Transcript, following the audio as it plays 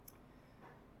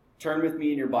turn with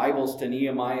me in your Bibles to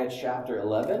Nehemiah chapter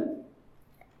 11.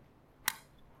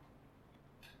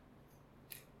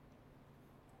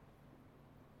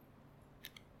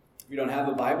 If you don't have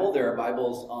a Bible, there are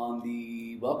Bibles on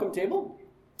the welcome table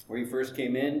where you first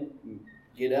came in.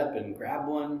 Get up and grab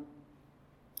one.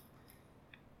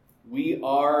 We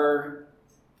are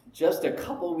just a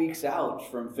couple weeks out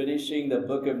from finishing the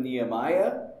book of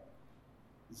Nehemiah.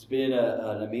 It's been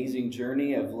an amazing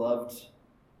journey. I've loved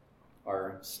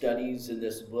our studies in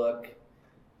this book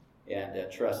and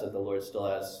trust that the Lord still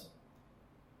has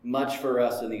much for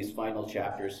us in these final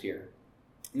chapters here.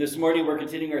 And this morning we're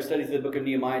continuing our studies of the book of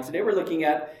Nehemiah. Today we're looking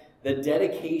at the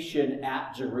dedication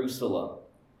at Jerusalem.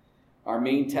 Our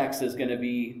main text is going to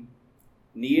be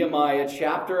Nehemiah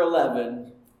chapter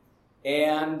 11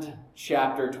 and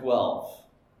chapter 12.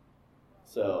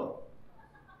 So,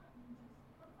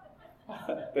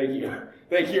 thank you,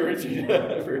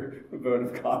 Richard, for a vote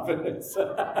of confidence.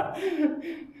 I'm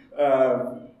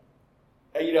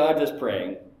just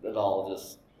praying that the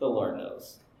Lord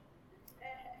knows.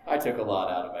 I took a lot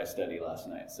out of my study last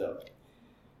night. So,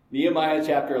 Nehemiah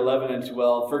chapter 11 and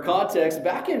 12. For context,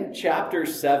 back in chapter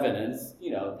 7, and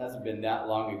it hasn't been that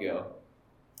long ago,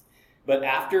 but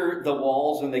after the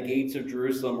walls and the gates of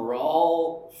Jerusalem were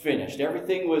all finished,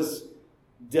 everything was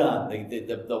done.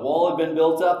 The wall had been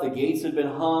built up, the gates had been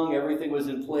hung, everything was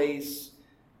in place.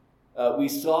 We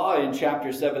saw in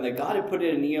chapter 7 that God had put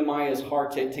it in Nehemiah's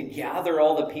heart to gather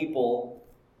all the people,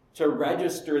 to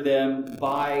register them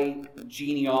by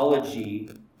genealogy,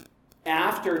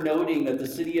 after noting that the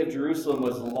city of Jerusalem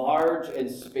was large and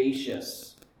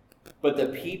spacious, but the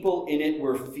people in it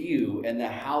were few and the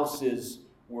houses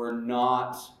were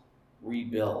not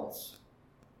rebuilt.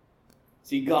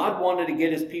 See, God wanted to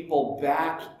get his people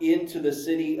back into the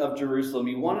city of Jerusalem.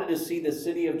 He wanted to see the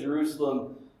city of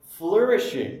Jerusalem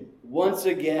flourishing once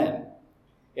again.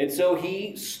 And so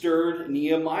he stirred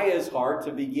Nehemiah's heart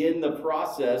to begin the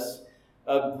process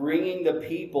of bringing the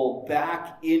people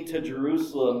back into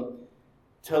Jerusalem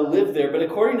to live there. But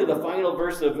according to the final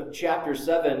verse of chapter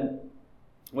 7,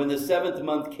 when the 7th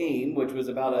month came, which was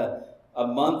about a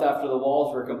month after the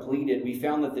walls were completed, we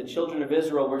found that the children of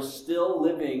Israel were still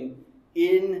living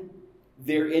in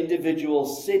their individual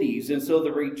cities. And so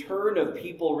the return of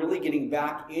people really getting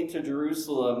back into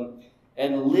Jerusalem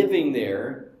and living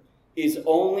there is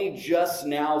only just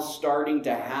now starting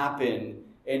to happen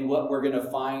in what we're going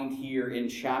to find here in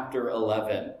chapter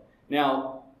 11.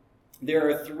 Now, there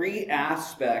are three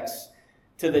aspects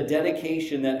to the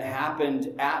dedication that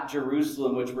happened at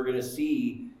Jerusalem, which we're going to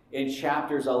see in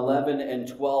chapters 11 and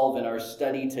 12 in our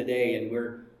study today. And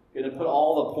we're going to put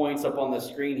all the points up on the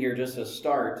screen here just to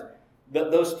start.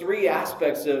 Those three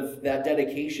aspects of that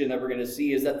dedication that we're going to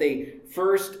see is that they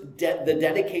first, the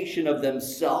dedication of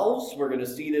themselves. We're going to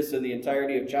see this in the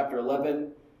entirety of chapter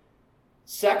 11.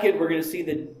 Second, we're going to see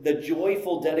the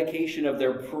joyful dedication of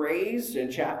their praise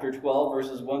in chapter 12,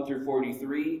 verses 1 through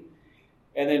 43.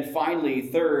 And then finally,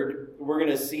 third, we're going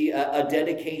to see a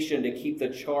dedication to keep the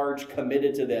charge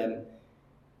committed to them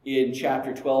in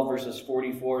chapter 12, verses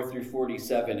 44 through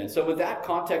 47. And so with that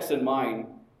context in mind,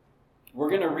 we're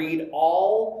going to read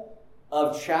all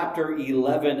of chapter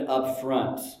 11 up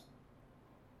front.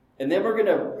 And then we're going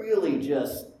to really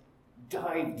just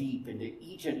dive deep into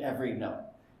each and every note.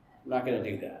 I'm not going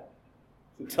to do that.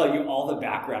 I'll tell you all the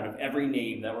background of every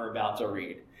name that we're about to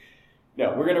read.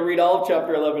 No, we're going to read all of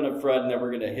chapter 11 up front, and then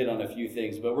we're going to hit on a few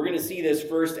things. But we're going to see this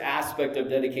first aspect of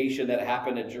dedication that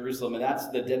happened at Jerusalem, and that's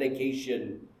the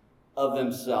dedication of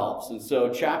themselves. And so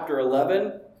chapter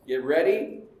 11, get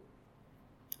ready.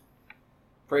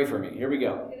 Pray for me. Here we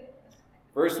go.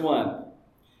 Verse 1.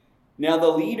 Now the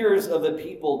leaders of the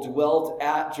people dwelt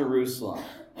at Jerusalem.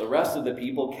 The rest of the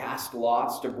people cast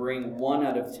lots to bring 1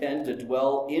 out of 10 to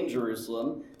dwell in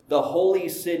Jerusalem, the holy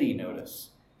city,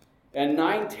 notice. And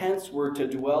 9/10 were to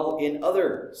dwell in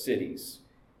other cities.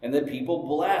 And the people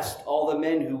blessed all the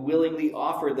men who willingly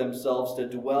offered themselves to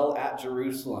dwell at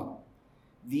Jerusalem.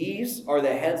 These are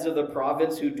the heads of the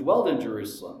province who dwelled in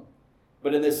Jerusalem.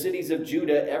 But in the cities of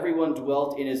Judah, everyone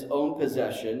dwelt in his own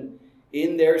possession.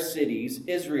 In their cities,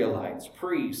 Israelites,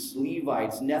 priests,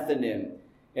 Levites, Nethinim,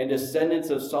 and descendants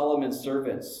of Solomon's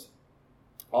servants.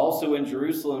 Also in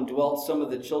Jerusalem dwelt some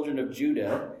of the children of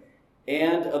Judah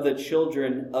and of the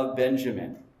children of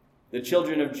Benjamin. The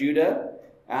children of Judah,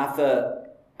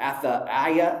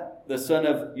 Athaiah, the son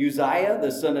of Uzziah,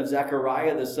 the son of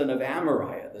Zechariah, the son of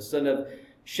Amariah, the son of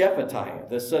Shephatiah,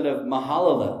 the son of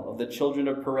Mahalalel, of the children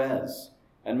of Perez,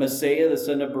 and Maaseiah, the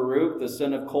son of Baruch, the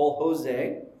son of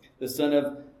Kol-Hoseh, the son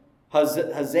of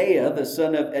Haziah, the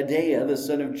son of Adaiah, the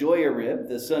son of Joiarib,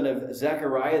 the son of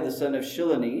Zechariah, the son of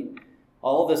Shiloni,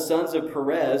 All the sons of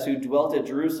Perez who dwelt at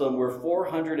Jerusalem were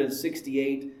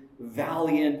 468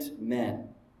 valiant men.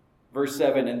 Verse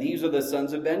 7, and these are the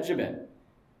sons of Benjamin.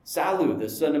 Salu, the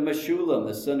son of Meshullam,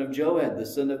 the son of Joed, the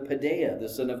son of Pedaiah, the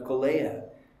son of Koleah,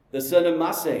 the son of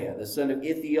Maaseiah, the son of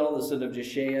Ithiel, the son of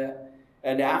Jeshiah,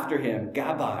 and after him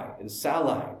Gabai and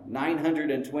Salai,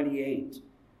 928.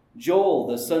 Joel,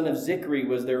 the son of Zichri,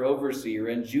 was their overseer,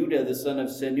 and Judah, the son of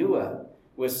Senua,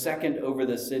 was second over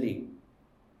the city.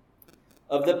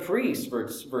 Of the priests,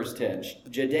 verse 10,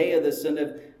 Jedaiah, the son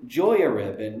of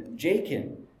Joiarib, and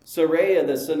Jachin, Saraiah,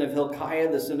 the son of Hilkiah,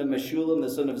 the son of Meshullam, the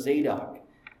son of Zadok,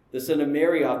 the son of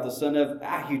Marioth, the son of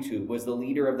Ahitub, was the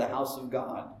leader of the house of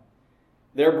God.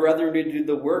 Their brethren who did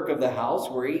the work of the house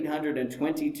were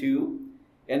 822,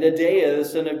 and Adaiah, the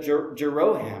son of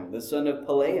Jeroham, the son of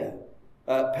Pelaliah,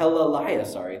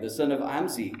 the son of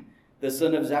Amzi, the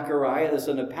son of Zechariah, the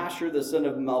son of Pashur, the son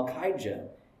of Malchijah,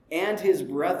 and his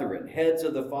brethren, heads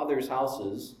of the fathers'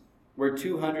 houses, were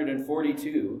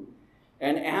 242,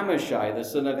 and Amashai, the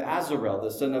son of Azarel,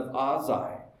 the son of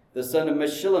Azai, the son of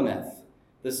Meshillemeth,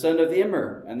 the son of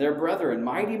Immer, and their brethren,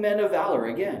 mighty men of valor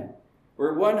again,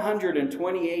 were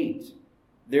 128.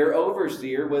 Their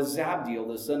overseer was Zabdiel,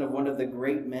 the son of one of the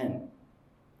great men.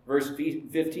 Verse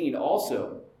 15,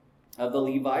 also of the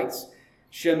Levites,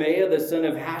 Shemaiah, the son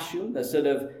of Hashum, the son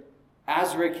of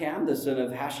Azrikam, the son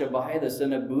of Hashabiah, the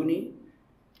son of Buni,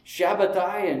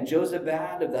 Shabbatai and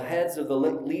Jozabad of the heads of the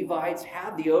Levites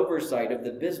had the oversight of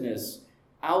the business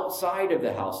outside of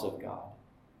the house of God.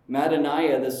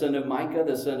 Mattaniah, the son of Micah,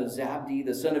 the son of Zabdi,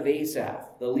 the son of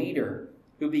Asaph, the leader,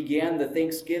 who began the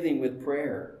thanksgiving with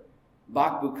prayer.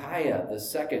 Bakbukiah, the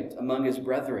second among his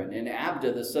brethren, and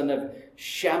Abda, the son of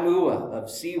Shammua of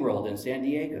SeaWorld in San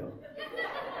Diego.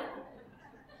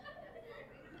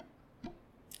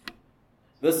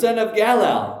 The son of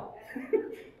Galal,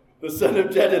 the son of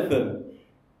Jeduthun.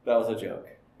 That was a joke.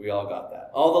 We all got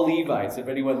that. All the Levites, if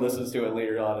anyone listens to it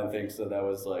later on and thinks that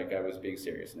was like I was being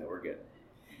serious, no, we're good.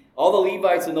 All the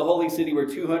Levites in the holy city were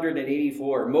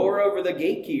 284. Moreover, the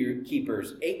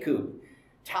gatekeepers, Akub,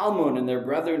 Talmon, and their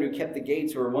brethren who kept the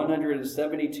gates were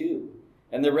 172.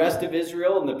 And the rest of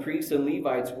Israel and the priests and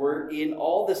Levites were in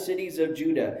all the cities of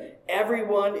Judah,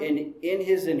 everyone in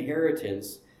his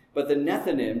inheritance. But the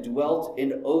Nethinim dwelt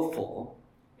in Ophel,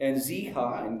 and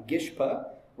Ziha and Gishpa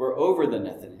were over the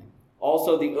Nethinim.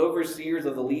 Also the overseers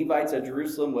of the Levites at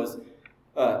Jerusalem was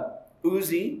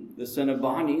Uzi, the son of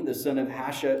Bani, the son of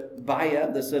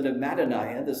Hashabiah, the son of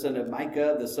Mattaniah, the son of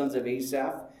Micah, the sons of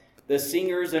Asaph, the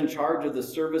singers in charge of the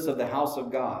service of the house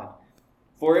of God.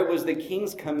 For it was the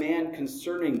king's command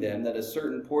concerning them that a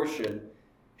certain portion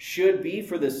should be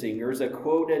for the singers, a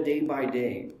quota day by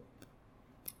day.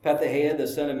 Pethahiah, the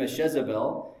son of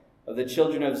Meshezabel, of the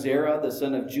children of Zerah, the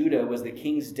son of Judah, was the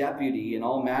king's deputy in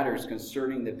all matters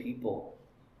concerning the people.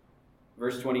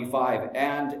 Verse 25,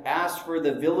 and as for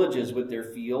the villages with their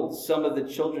fields, some of the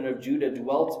children of Judah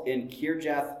dwelt in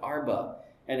Kirjath Arba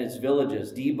and its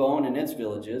villages, Dibon and its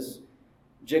villages,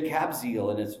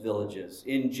 Jekabzeel and its villages,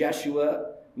 in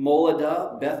Jeshua,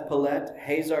 Moladah, Beth Pelet,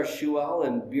 Hazar Shual,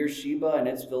 and Beersheba and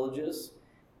its villages,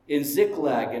 in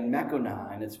Ziklag and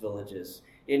Mekonah and its villages,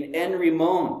 in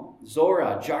En-Rimmon,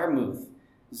 Zorah, Jarmuth,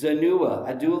 Zanua,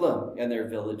 Adullam and their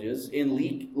villages, in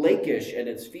Lachish and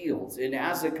its fields, in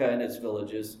Azekah and its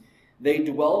villages. They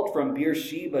dwelt from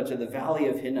Beersheba to the valley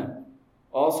of Hinnom.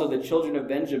 Also the children of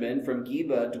Benjamin from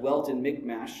Geba dwelt in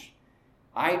Michmash,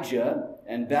 Ijah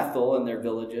and Bethel and their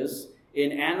villages,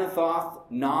 in Anathoth,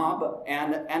 Nob,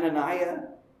 and Ananiah,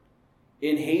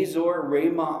 in Hazor,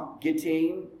 Ramah,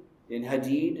 Gittaim, in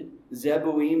Hadid,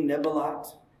 Zeboim,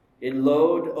 Nebalat, in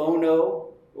Lod, Ono,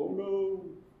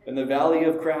 and the valley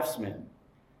of craftsmen.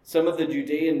 Some of the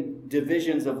Judean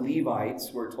divisions of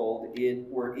Levites, we're told,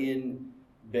 were in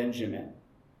Benjamin.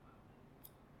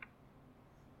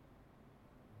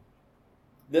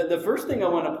 The first thing I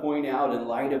want to point out in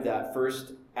light of that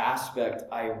first aspect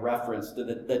I referenced,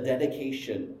 the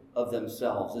dedication of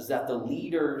themselves, is that the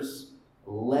leaders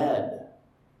led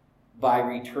by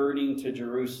returning to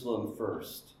Jerusalem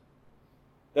first.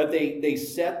 That they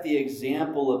set the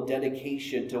example of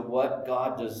dedication to what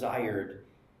God desired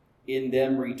in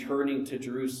them returning to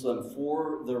Jerusalem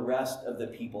for the rest of the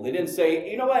people. They didn't say,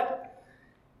 you know what,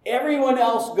 everyone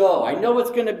else go. I know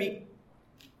it's going to be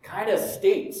kind of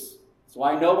stinks. That's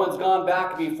why no one's gone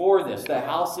back before this. The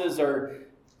houses are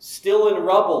still in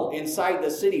rubble inside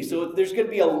the city. So there's going to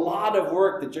be a lot of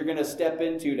work that you're going to step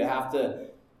into to have to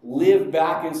live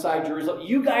back inside Jerusalem.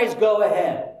 You guys go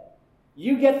ahead.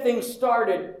 You get things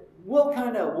started, we'll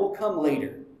come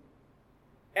later.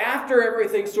 After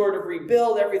everything's sort of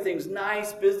rebuilt, everything's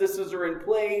nice, businesses are in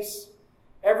place,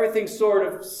 everything's sort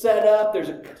of set up, there's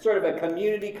a sort of a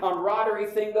community camaraderie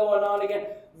thing going on again,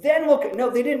 then no,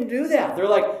 they didn't do that. They're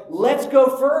like, let's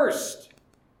go first.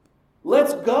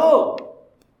 Let's go.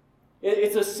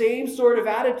 It's the same sort of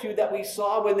attitude that we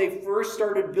saw when they first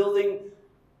started building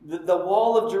the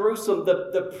wall of Jerusalem.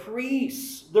 The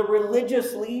priests, the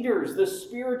religious leaders, the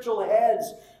spiritual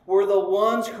heads were the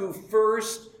ones who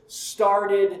first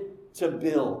started to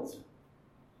build.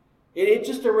 It's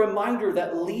just a reminder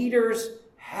that leaders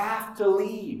have to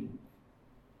lead.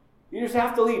 Leaders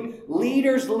have to lead.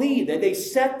 Leaders lead. They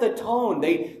set the tone.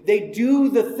 They do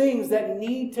the things that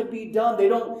need to be done. They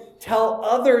don't tell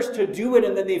others to do it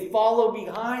and then they follow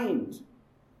behind.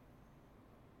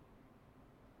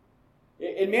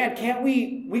 And man, can't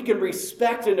we can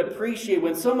respect and appreciate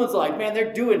when someone's like, man,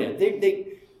 they're doing it.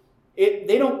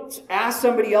 They don't ask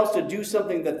somebody else to do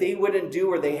something that they wouldn't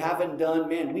do or they haven't done.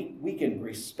 Man, we can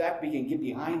respect, we can get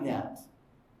behind that.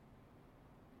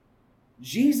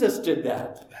 Jesus did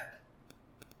that.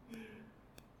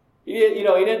 He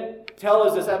didn't tell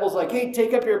his disciples like, hey,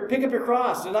 pick up your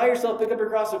cross, deny yourself, pick up your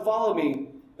cross and follow me.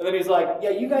 And then he's like, yeah,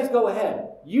 you guys go ahead.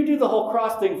 You do the whole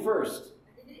cross thing first.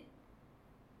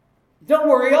 Don't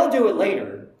worry, I'll do it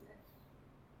later.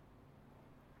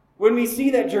 When we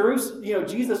see that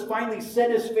Jesus finally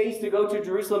set his face to go to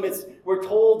Jerusalem, we're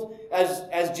told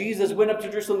as Jesus went up to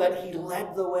Jerusalem that he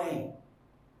led the way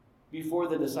before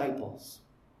the disciples.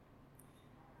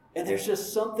 And there's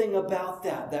just something about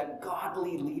that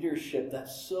godly leadership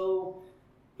that's so,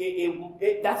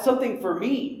 that's something for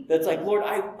me. That's like, Lord,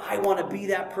 I want to be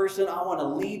that person. I want to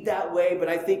lead that way. But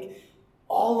I think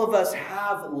all of us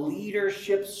have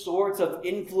leadership sorts of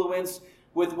influence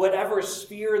with whatever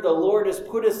sphere the Lord has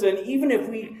put us in. Even if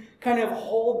we kind of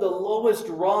hold the lowest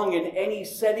rung in any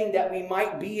setting that we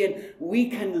might be in, we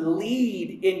can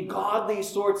lead in godly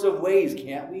sorts of ways,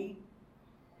 can't we?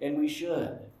 And we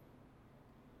should.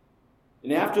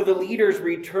 And after the leaders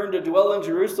returned to dwell in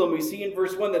Jerusalem, we see in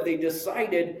verse 1 that they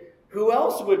decided who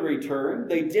else would return.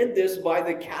 They did this by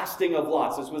the casting of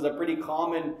lots. This was a pretty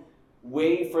common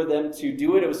way for them to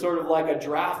do it. It was sort of like a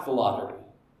draft lottery.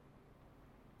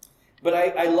 But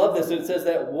I love this. It says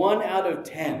that 1 out of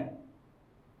 10.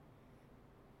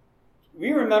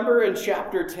 We remember in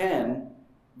chapter 10,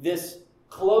 this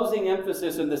closing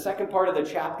emphasis in the second part of the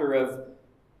chapter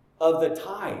of the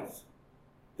tithe.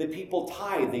 The people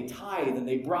tithe, and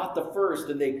they brought the first,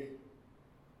 and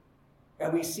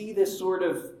we see this sort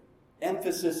of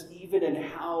emphasis even in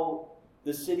how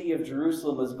the city of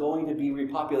Jerusalem was going to be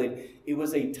repopulated. It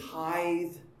was a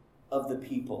tithe of the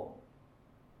people.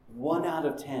 1 out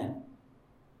of 10.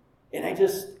 And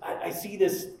I see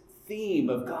this theme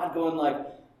of God going like,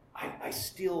 I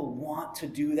still want to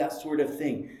do that sort of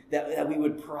thing. That we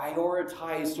would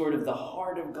prioritize sort of the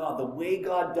heart of God, the way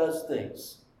God does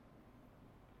things.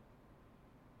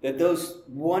 That those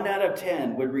 1 out of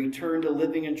 10 would return to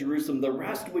living in Jerusalem. The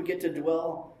rest would get to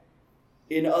dwell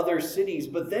in other cities.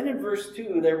 But then in verse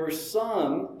 2, there were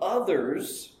some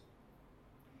others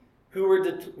who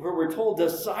were told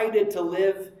decided to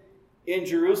live in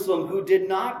Jerusalem, who did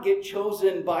not get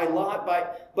chosen by lot,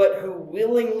 but who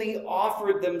willingly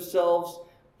offered themselves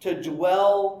to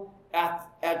dwell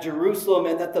at Jerusalem,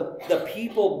 and that the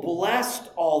people blessed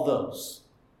all those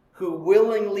who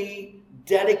willingly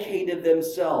dedicated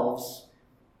themselves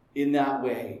in that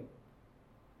way.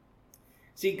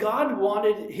 See, God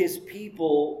wanted his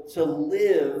people to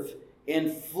live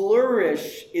and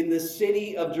flourish in the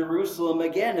city of Jerusalem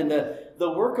again. And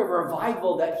the work of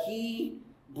revival that he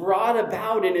brought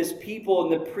about in his people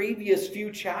in the previous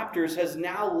few chapters has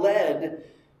now led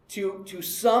to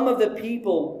some of the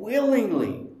people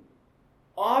willingly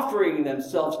offering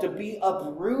themselves to be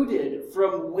uprooted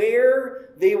from where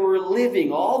they were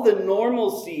living, all the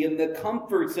normalcy and the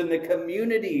comforts and the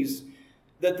communities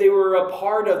that they were a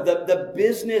part of, the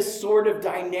business sort of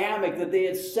dynamic that they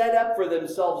had set up for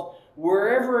themselves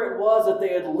wherever it was that they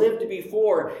had lived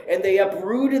before. And they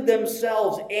uprooted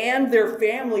themselves and their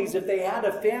families, if they had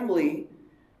a family,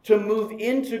 to move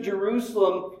into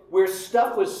Jerusalem where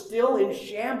stuff was still in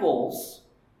shambles,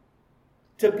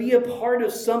 to be a part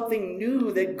of something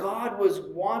new that God was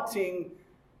wanting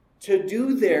to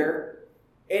do there.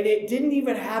 And it didn't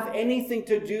even have anything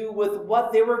to do with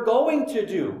what they were going to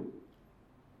do.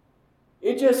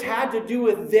 It just had to do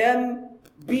with them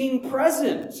being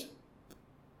present.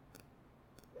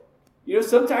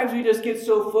 Sometimes we just get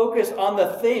so focused on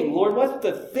the thing. Lord, what's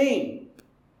the thing?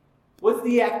 What's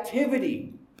the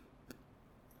activity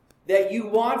that you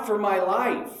want for my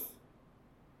life?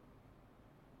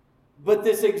 But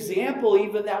this example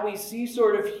even that we see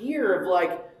sort of here of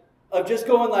like, of just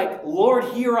going like, Lord,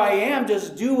 here I am.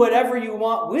 Just do whatever you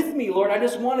want with me, Lord. I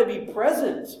just want to be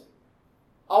present.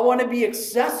 I want to be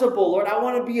accessible, Lord. I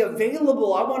want to be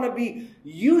available. I want to be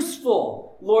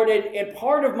useful, Lord. And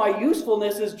part of my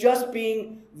usefulness is just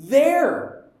being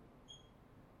there.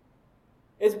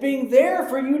 It's being there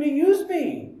for you to use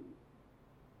me.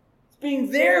 It's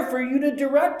being there for you to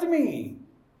direct me.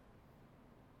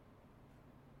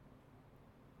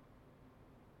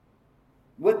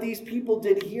 What these people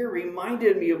did here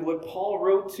reminded me of what Paul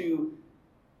wrote to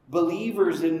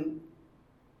believers in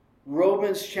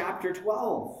Romans chapter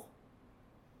 12.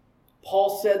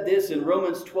 Paul said this in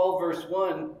Romans 12 verse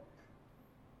 1.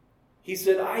 He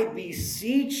said, I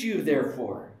beseech you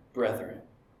therefore, brethren,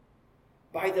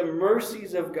 by the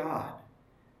mercies of God,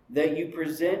 that you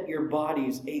present your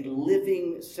bodies a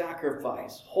living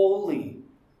sacrifice, holy,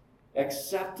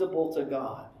 acceptable to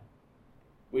God,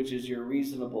 which is your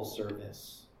reasonable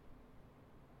service.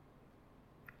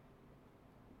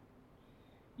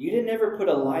 You didn't ever put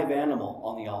a live animal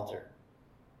on the altar.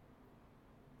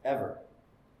 Ever.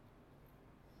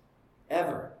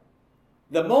 Ever.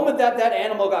 The moment that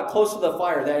animal got close to the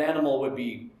fire, that animal would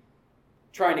be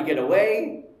trying to get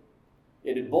away.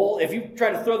 It'd bolt. If you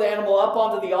try to throw the animal up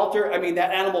onto the altar,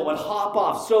 that animal would hop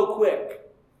off so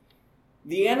quick.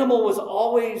 The animal was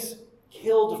always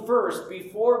killed first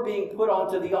before being put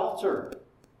onto the altar.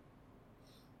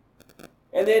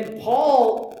 And then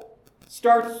Paul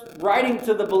starts writing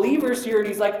to the believers here, and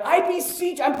he's like, I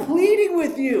beseech, I'm pleading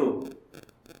with you.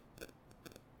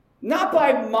 Not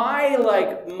by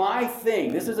my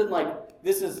thing. This isn't like,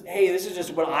 this is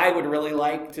just what I would really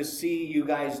like to see you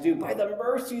guys do. By the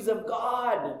mercies of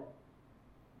God.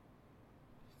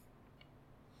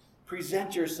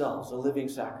 Present yourselves a living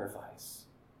sacrifice.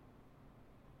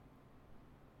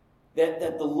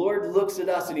 That the Lord looks at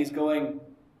us and he's going,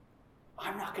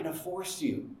 I'm not going to force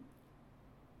you.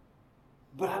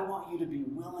 But I want you to be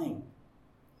willing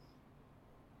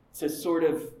to sort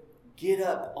of get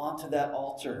up onto that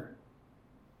altar.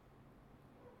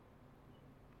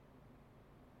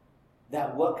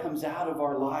 That what comes out of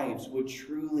our lives would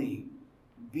truly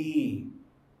be,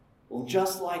 well,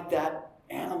 just like that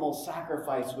animal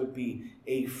sacrifice would be,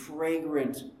 a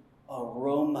fragrant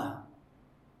aroma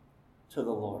to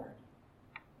the Lord.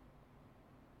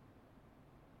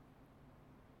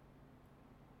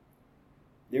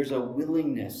 There's a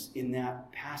willingness in that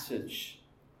passage.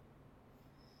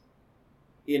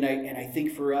 And I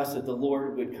think for us that the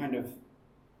Lord would kind of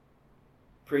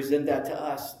present that to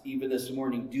us even this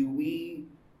morning. Do we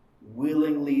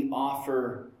willingly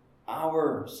offer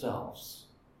ourselves,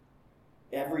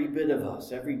 every bit of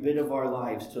us, every bit of our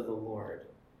lives to the Lord?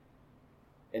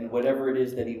 And whatever it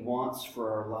is that he wants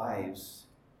for our lives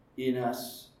in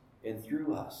us and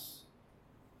through us.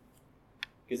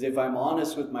 Because if I'm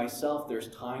honest with myself, there's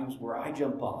times where I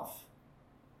jump off.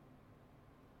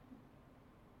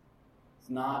 It's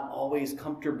not always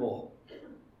comfortable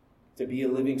to be a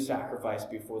living sacrifice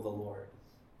before the Lord.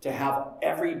 To have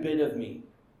every bit of me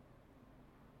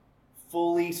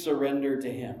fully surrendered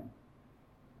to him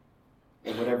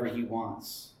and whatever he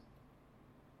wants.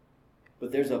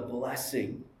 But there's a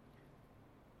blessing.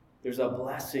 There's a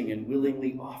blessing in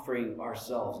willingly offering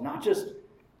ourselves. Not just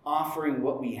offering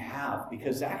what we have,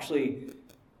 because actually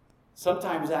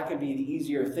sometimes that can be the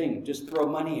easier thing. Just throw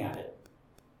money at it.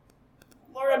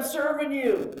 Lord, I'm serving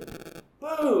you.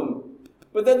 Boom.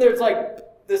 But then there's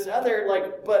this other,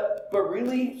 but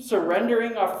really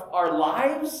surrendering our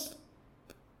lives,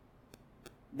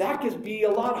 that could be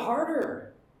a lot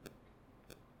harder.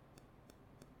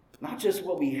 Not just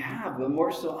what we have, but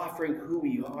more so offering who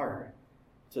we are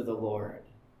to the Lord.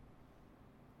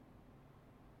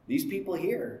 These people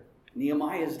here,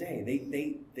 Nehemiah's day,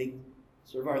 they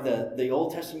sort of are the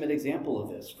Old Testament example of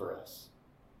this for us.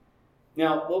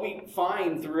 Now, what we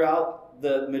find throughout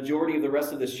the majority of the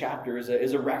rest of this chapter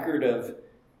is a record of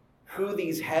who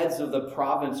these heads of the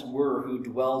province were who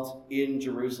dwelt in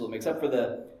Jerusalem, except for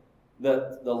the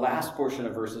last portion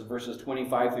of verses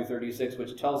 25 through 36,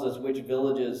 which tells us which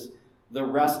villages the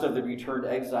rest of the returned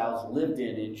exiles lived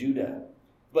in Judah.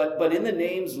 But in the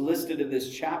names listed in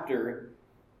this chapter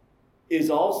is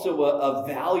also a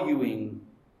valuing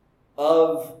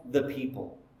of the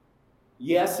people.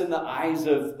 Yes, in the eyes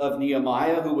of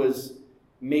Nehemiah, who was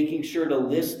making sure to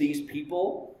list these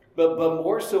people, but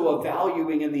more so a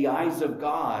valuing in the eyes of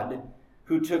God,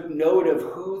 who took note of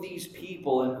who these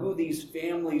people and who these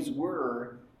families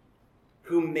were,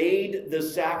 who made the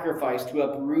sacrifice to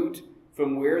uproot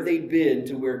from where they'd been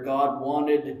to where God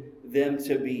wanted them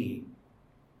to be.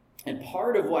 And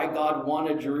part of why God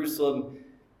wanted Jerusalem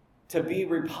to be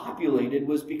repopulated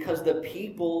was because the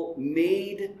people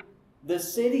made the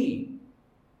city.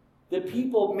 The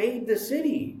people made the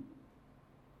city.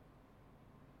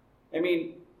 I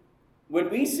mean, when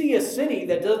we see a city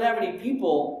that doesn't have any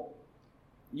people,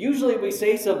 usually we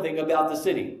say something about the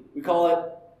city. We call it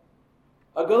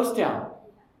a ghost town.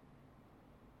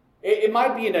 It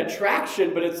might be an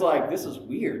attraction, but it's like, this is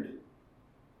weird.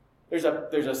 There's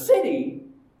a city,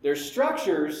 there's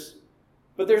structures,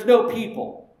 but there's no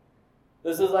people.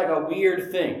 This is like a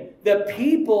weird thing. The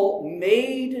people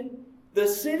made the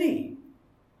city.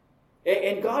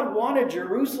 And God wanted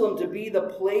Jerusalem to be the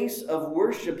place of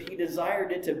worship. He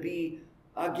desired it to be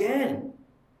again.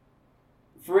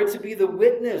 For it to be the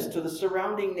witness to the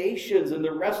surrounding nations and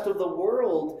the rest of the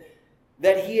world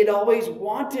that he had always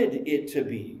wanted it to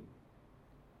be.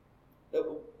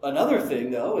 Another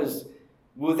thing, though, is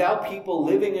without people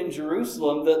living in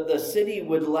Jerusalem, the city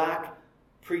would lack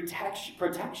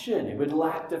protection. It would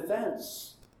lack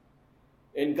defense.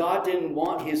 And God didn't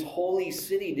want his holy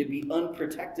city to be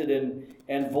unprotected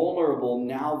and vulnerable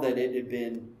now that it had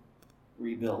been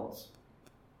rebuilt.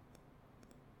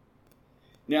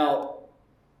 Now,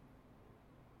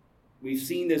 we've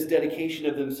seen this dedication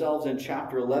of themselves in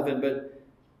chapter 11, but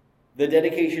the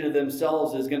dedication of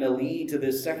themselves is going to lead to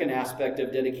this second aspect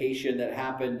of dedication that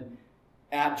happened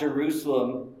at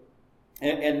Jerusalem,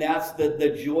 and that's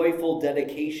the joyful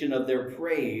dedication of their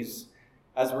praise,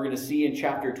 as we're going to see in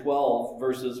chapter 12,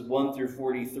 verses 1 through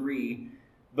 43.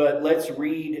 But let's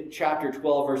read chapter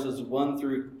 12, verses 1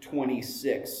 through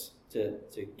 26 to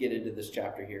get into this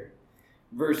chapter here.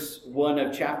 Verse 1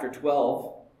 of chapter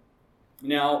 12.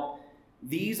 Now,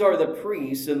 these are the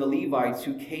priests and the Levites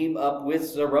who came up with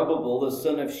Zerubbabel, the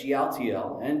son of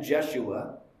Shealtiel, and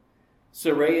Jeshua,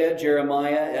 Seraiah,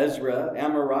 Jeremiah, Ezra,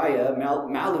 Amariah,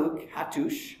 Maluk,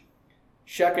 Hattush,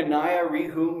 Shechaniah,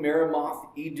 Rehum, Meremoth,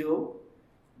 Iddo,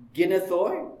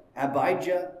 Ginnethoi,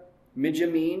 Abijah,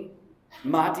 Mijamin,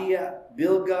 Mattiah,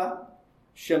 Bilgah,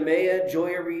 Shemaiah,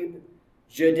 Joiarib,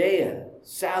 Jedaiah,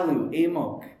 Salu,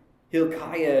 Amok,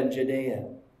 Hilkiah, and Jedaiah.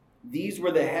 These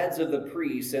were the heads of the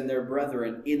priests and their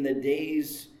brethren in the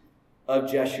days of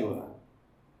Jeshua.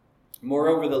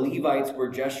 Moreover, the Levites were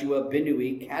Jeshua,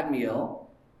 Binnui, Kadmiel,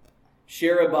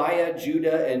 Sherebiah,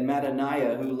 Judah, and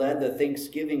Mattaniah, who led the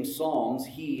thanksgiving psalms,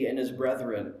 he and his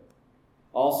brethren.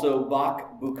 Also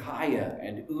Bakbukiah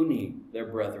and Uni, their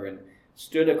brethren,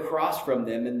 stood across from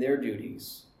them in their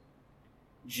duties.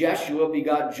 Jeshua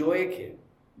begot Joachim.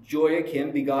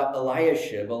 Joachim begot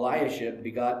Eliashib. Eliashib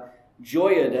begot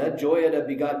Joiada. Joiada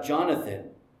begot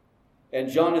Jonathan. And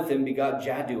Jonathan begot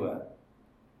Jaddua.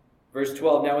 Verse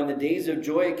 12, now in the days of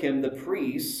Joachim the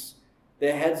priests,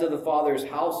 the heads of the fathers'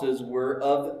 houses were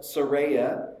of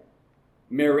Seraiah,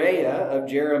 Meraiah, of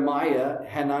Jeremiah,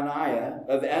 Hananiah,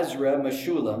 of Ezra,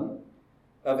 Meshullam,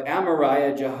 of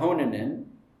Amariah, Jehonanan,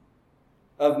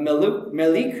 of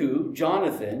Meliku,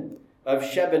 Jonathan, of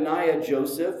Shebaniah,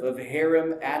 Joseph, of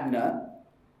Haram, Adnah,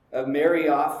 of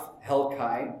Marioth,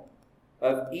 Helkai,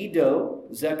 of Iddo,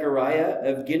 Zechariah,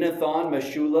 of Ginnethon,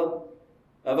 Meshullam,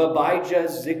 of Abijah,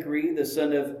 Zikri, the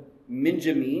son of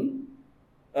Minjamin,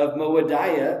 of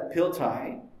Moadiah,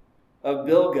 Piltai, of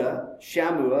Bilgah,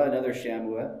 Shammua, another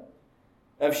Shammua,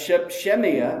 of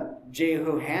Shemaiah,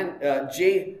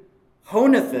 Jehonathan,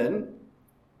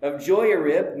 of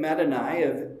Joiarib, Mattani,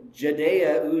 of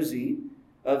Jedaiah, Uzi,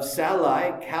 of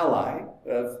Salai, Kalai,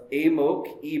 of Amok,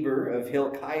 Eber, of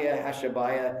Hilkiah,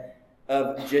 Hashabiah,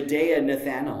 of Jedaiah,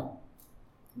 Nethanel.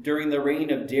 During the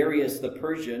reign of Darius the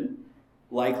Persian,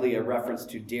 likely a reference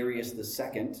to Darius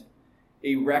II,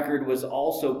 a record was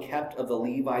also kept of the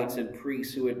Levites and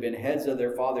priests who had been heads of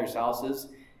their fathers' houses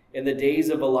in the days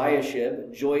of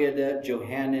Eliashib, Joiada,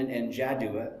 Johanan, and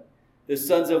Jaddua, the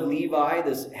sons of Levi,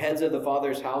 the heads of the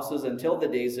fathers' houses, until the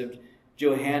days of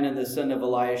Johanan, the son of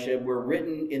Eliashib, were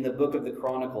written in the book of the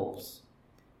Chronicles.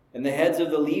 And the heads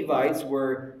of the Levites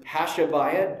were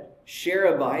Hashabiah,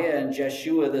 Sherebiah, and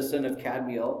Jeshua, the son of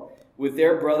Kadmiel, with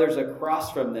their brothers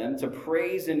across from them, to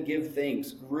praise and give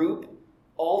thanks, group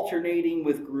alternating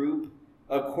with group,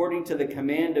 according to the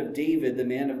command of David, the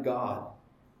man of God.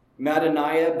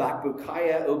 Mattaniah,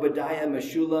 Bakbukiah, Obadiah,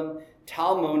 Meshullam,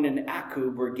 Talmon, and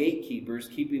Akub were gatekeepers,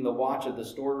 keeping the watch of the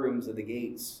storerooms of the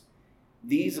gates.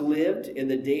 These lived in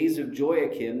the days of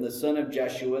Joachim, the son of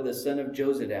Jeshua, the son of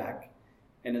Josadak,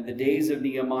 and in the days of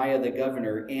Nehemiah the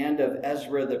governor, and of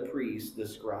Ezra the priest, the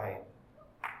scribe.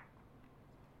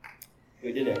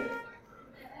 We did it.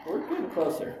 We're getting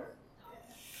closer.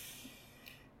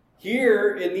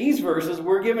 Here, in these verses,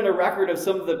 we're given a record of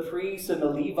some of the priests and the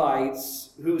Levites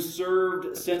who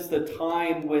served since the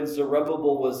time when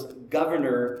Zerubbabel was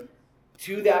governor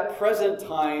to that present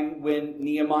time when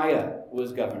Nehemiah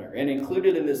was governor. And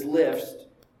included in this list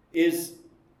is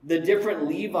the different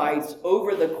Levites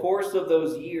over the course of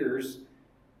those years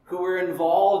who were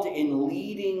involved in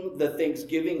leading the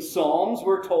Thanksgiving Psalms,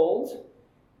 we're told,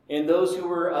 and those who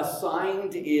were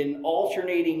assigned in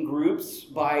alternating groups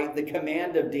by the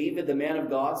command of David, the man of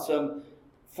God, some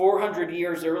 400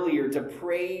 years earlier, to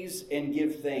praise and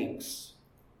give thanks.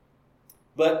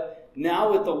 But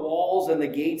now with the walls and the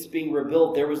gates being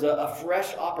rebuilt, there was a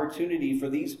fresh opportunity for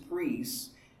these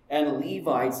priests and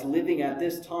Levites living at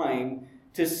this time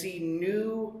to see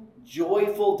new,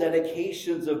 joyful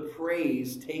dedications of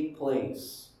praise take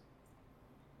place.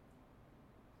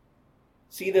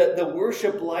 See, the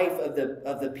worship life of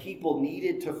the people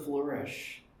needed to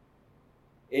flourish.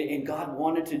 And God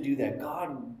wanted to do that.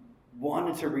 God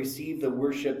wanted to receive the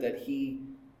worship that he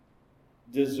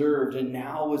deserved. And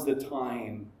now was the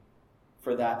time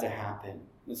for that to happen.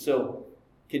 And so,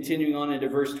 continuing on into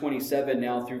verse 27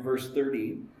 now through verse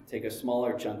 30. Take a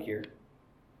smaller chunk here.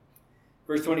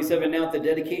 Verse 27, now at the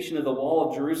dedication of the wall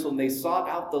of Jerusalem, they sought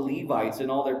out the Levites in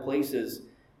all their places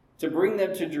to bring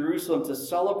them to Jerusalem to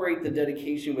celebrate the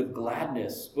dedication with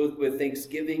gladness, both with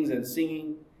thanksgivings and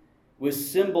singing, with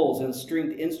cymbals and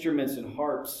stringed instruments and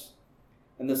harps.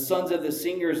 And the sons of the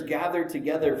singers gathered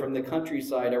together from the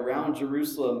countryside around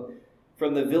Jerusalem,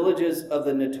 from the villages of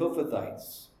the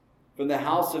Netophathites, from the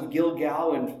house of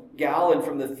Gilgal and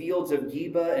from the fields of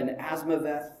Geba and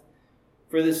Asmaveth.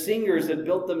 For the singers had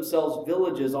built themselves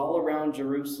villages all around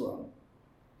Jerusalem.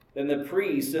 Then the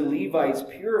priests and Levites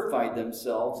purified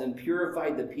themselves and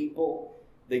purified the people,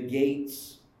 the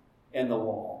gates, and the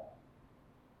wall.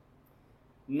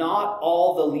 Not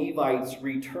all the Levites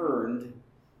returned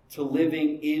to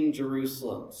living in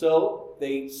Jerusalem. So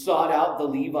they sought out the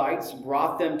Levites,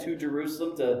 brought them to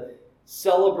Jerusalem to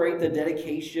celebrate the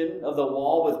dedication of the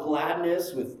wall with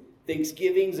gladness, with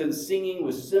thanksgivings and singing,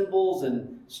 with cymbals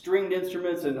and stringed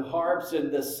instruments and harps.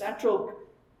 And the central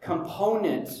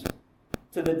component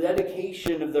to the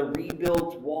dedication of the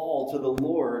rebuilt wall to the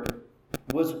Lord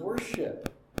was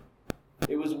worship.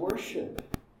 It was worship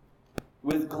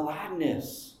with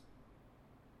gladness,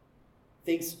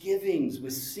 thanksgivings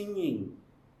with singing,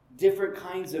 different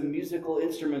kinds of musical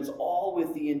instruments, all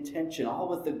with the intention, all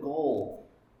with the goal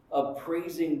of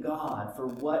praising God for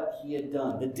what he had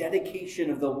done. The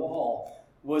dedication of the wall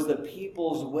was the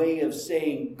people's way of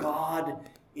saying, God,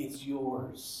 it's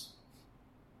yours.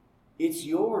 It's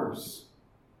yours.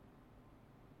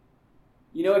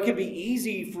 You know, it can be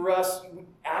easy for us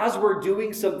as we're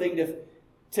doing something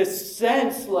to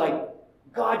sense like,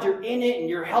 God, you're in it and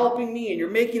you're helping me and you're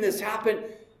making this happen.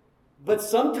 But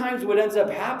sometimes what ends up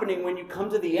happening when you come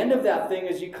to the end of that thing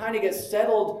is you kind of get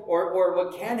settled, or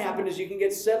what can happen is you can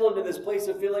get settled in this place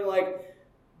of feeling like,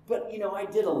 but, you know, I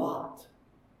did a lot.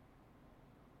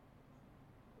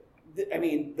 I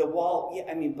mean, the wall,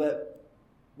 yeah, I mean, but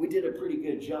we did a pretty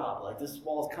good job. Like, this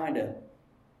wall's kind of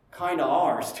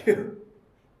ours, too.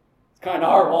 It's kind of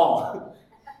our wall.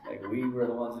 Like, we were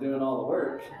the ones doing all the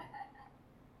work.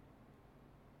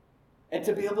 And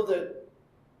to be able to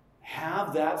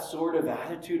have that sort of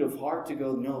attitude of heart to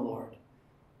go, no, Lord,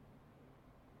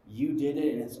 you did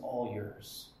it and it's all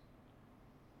yours.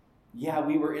 Yeah,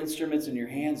 we were instruments in your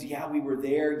hands. Yeah, we were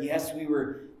there. Yes, we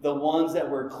were the ones that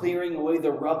were clearing away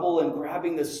the rubble and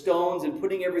grabbing the stones and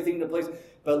putting everything into place.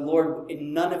 But Lord,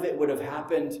 none of it would have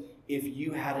happened if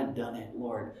you hadn't done it,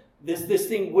 Lord. This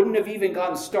thing wouldn't have even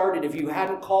gotten started if you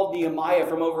hadn't called Nehemiah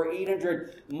from over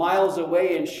 800 miles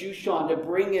away in Shushan to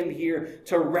bring him here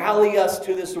to rally us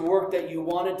to this work that you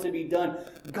wanted to be done.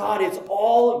 God, it's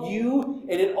all you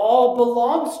and it all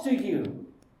belongs to you.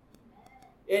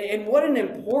 And what an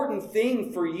important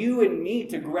thing for you and me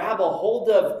to grab a hold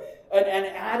of, an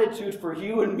attitude for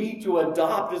you and me to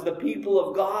adopt as the people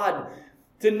of God.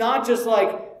 To not just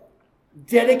like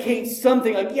dedicate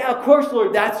something like, yeah, of course,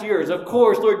 Lord, that's yours. Of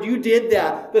course, Lord, you did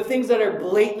that. The things that are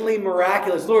blatantly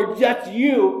miraculous. Lord, that's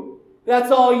you. That's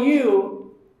all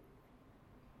you.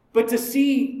 But to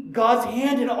see God's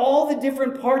hand in all the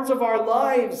different parts of our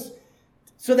lives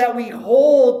so that we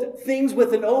hold things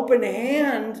with an open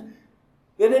hand,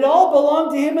 that it all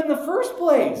belonged to him in the first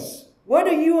place. What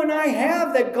do you and I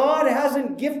have that God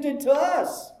hasn't gifted to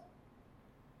us?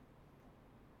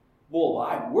 Well,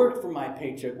 I worked for my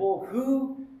paycheck. Well,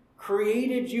 who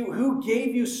created you? Who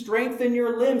gave you strength in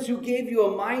your limbs? Who gave you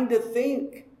a mind to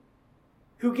think?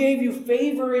 Who gave you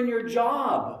favor in your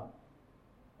job?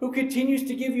 Who continues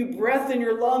to give you breath in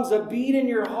your lungs, a beat in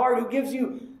your heart? Who gives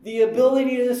you the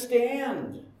ability to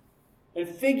stand and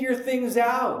figure things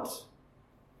out?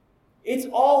 It's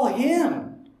all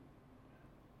him.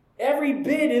 Every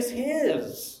bit is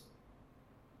his.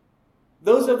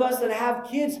 Those of us that have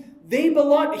kids, They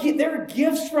belong. They're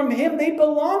gifts from him. They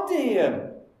belong to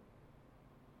him.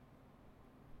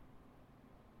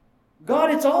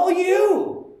 God, it's all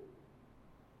you.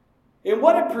 And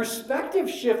what a perspective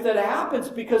shift that happens,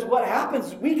 because what happens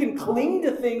is we can cling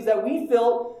to things that we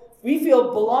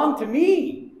feel belong to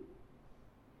me.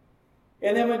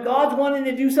 And then when God's wanting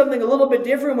to do something a little bit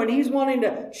different, when he's wanting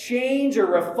to change or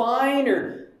refine,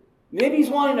 or maybe he's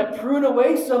wanting to prune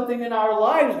away something in our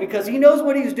lives because he knows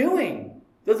what he's doing.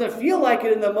 Doesn't feel like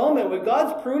it in the moment. When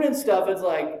God's pruning stuff, it's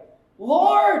like,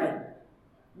 Lord,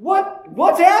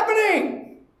 what's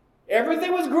happening?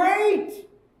 Everything was great.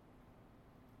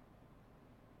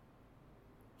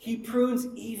 He prunes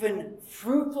even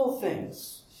fruitful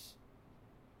things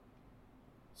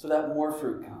so that more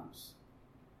fruit comes.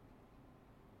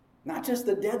 Not just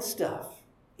the dead stuff,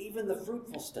 even the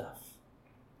fruitful stuff.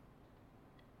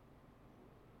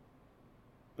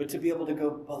 But to be able to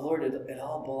go, but Lord, it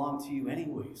all belonged to you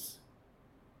anyways.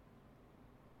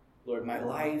 Lord, my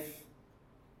life,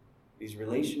 these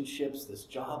relationships, this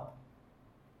job,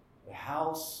 the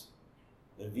house,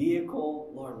 the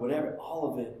vehicle, Lord, whatever,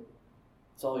 all of it,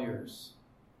 it's all yours.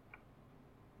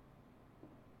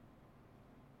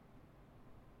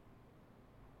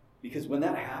 Because when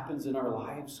that happens in our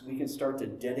lives, we can start to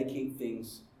dedicate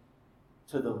things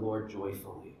to the Lord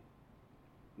joyfully.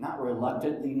 Not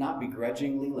reluctantly, not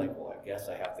begrudgingly, like, well, I guess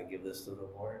I have to give this to the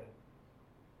Lord.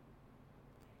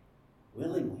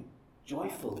 Willingly,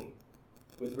 joyfully,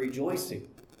 with rejoicing.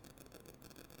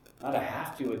 Not a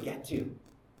have to, a get to.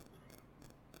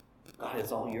 God,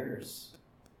 it's all yours.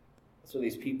 That's what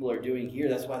these people are doing here.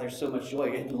 That's why there's so much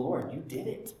joy. And Lord, you did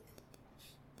it.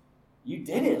 You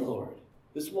did it, Lord.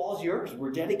 This wall's yours. We're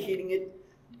dedicating it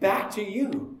back to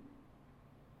you.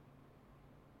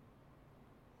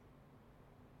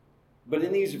 But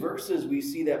in these verses, we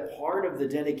see that part of the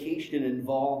dedication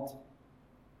involved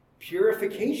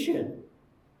purification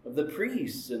of the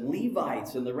priests and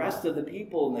Levites and the rest of the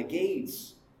people and the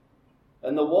gates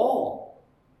and the wall.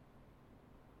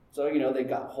 So, they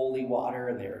got holy water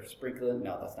and they're sprinkling.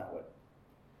 No, that's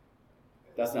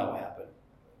not what happened.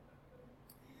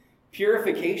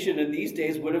 Purification in these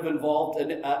days would have involved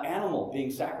an animal being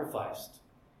sacrificed.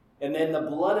 And then the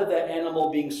blood of that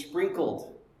animal being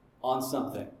sprinkled on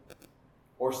something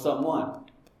or someone.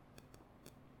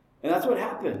 And that's what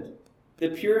happened. The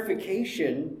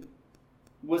purification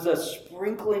was a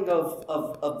sprinkling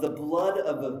of the blood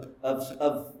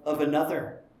of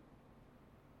another.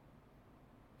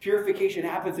 Purification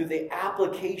happened through the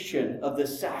application of the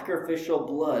sacrificial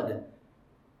blood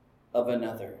of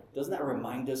another. Doesn't that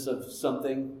remind us of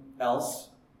something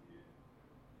else?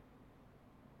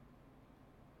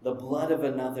 The blood of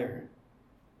another.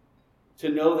 To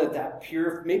know that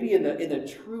pure, maybe in the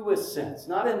truest sense,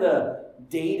 not in the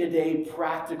day-to-day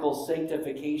practical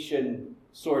sanctification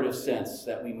sort of sense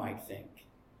that we might think,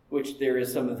 which there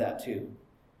is some of that too.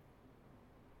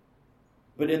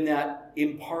 But in that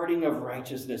imparting of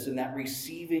righteousness, in that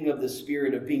receiving of the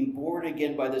Spirit, of being born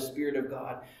again by the Spirit of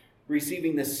God,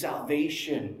 receiving the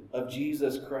salvation of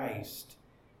Jesus Christ,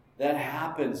 that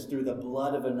happens through the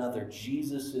blood of another,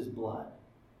 Jesus' blood,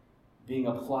 being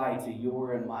applied to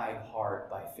your and my heart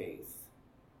by faith.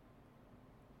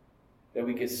 That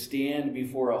we could stand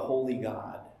before a holy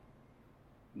God,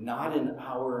 not in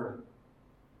our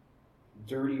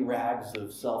dirty rags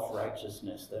of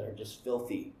self-righteousness that are just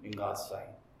filthy in God's sight,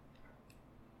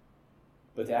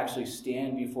 but to actually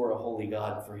stand before a holy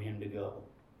God for him to go,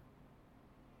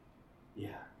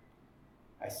 yeah,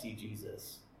 I see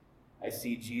Jesus. I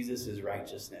see Jesus'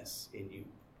 righteousness in you.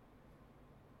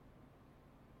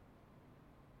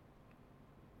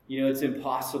 It's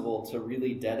impossible to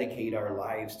really dedicate our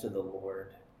lives to the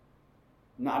Lord,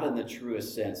 not in the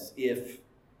truest sense, if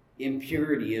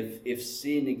impurity, if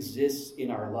sin exists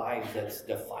in our lives that's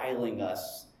defiling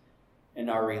us and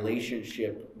our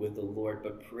relationship with the Lord.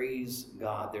 But praise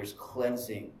God, there's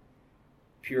cleansing,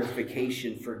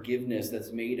 purification, forgiveness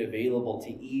that's made available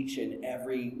to each and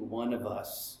every one of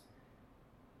us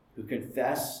who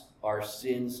confess our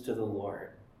sins to the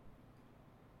Lord,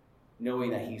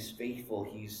 knowing that he's faithful,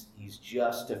 he's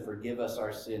just to forgive us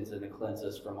our sins and to cleanse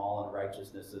us from all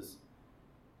unrighteousness, as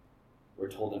we're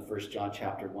told in 1 John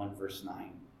chapter 1, verse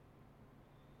 9.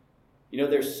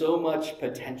 There's so much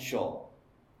potential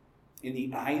in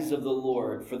the eyes of the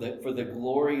Lord for the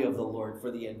glory of the Lord, for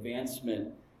the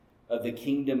advancement of the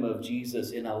kingdom of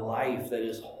Jesus in a life that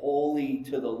is holy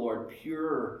to the Lord,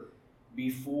 pure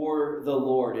before the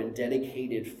Lord and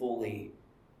dedicated fully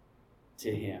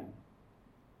to him.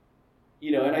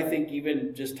 And I think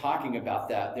even just talking about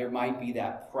that, there might be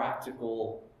that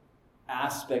practical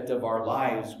aspect of our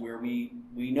lives where we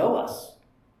know us.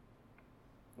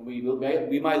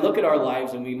 We might look at our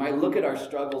lives and we might look at our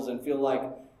struggles and feel like,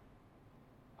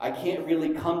 I can't really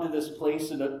come to this place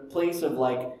in a place of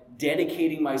like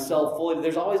dedicating myself fully.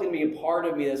 There's always going to be a part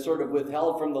of me that's sort of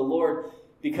withheld from the Lord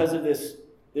because of this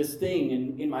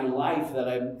thing in my life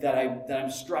that I'm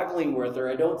struggling with, or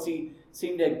I don't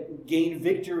seem to gain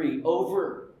victory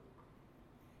over.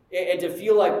 And to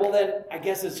feel like, well, then I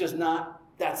guess it's just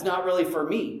that's not really for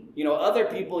me. Other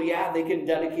people, they can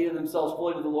dedicate themselves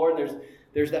fully to the Lord.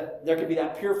 There can be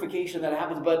that purification that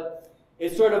happens, but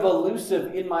it's sort of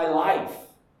elusive in my life.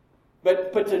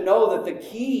 But to know that the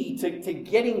key to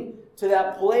getting to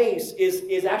that place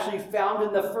is actually found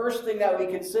in the first thing that we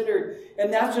considered,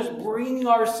 and that's just bringing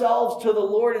ourselves to the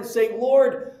Lord and saying,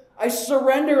 Lord, I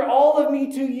surrender all of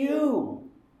me to you.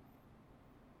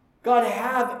 God,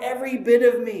 have every bit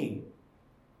of me.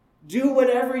 Do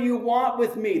whatever you want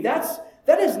with me. That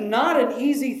is not an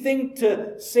easy thing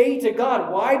to say to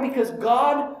God. Why? Because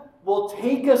God will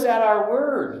take us at our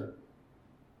word.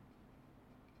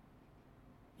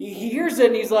 He hears it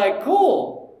and he's like,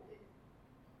 cool.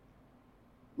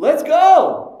 Let's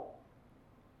go.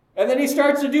 And then he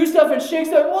starts to do stuff and shakes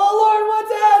it. Whoa, Lord, what's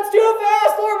that? It's too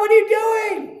fast, Lord. What are you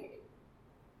doing?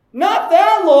 Not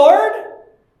that, Lord.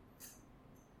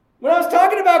 When I was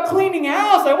talking about cleaning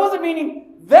house, I wasn't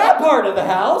meaning that part of the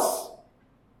house.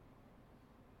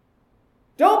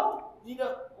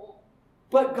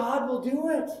 But God will do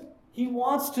it. He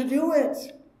wants to do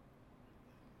it.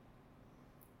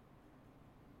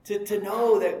 To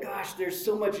know that, gosh, there's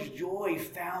so much joy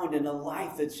found in a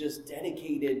life that's just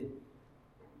dedicated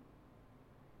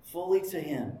fully to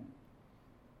Him.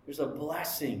 There's a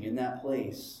blessing in that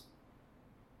place.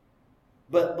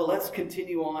 But let's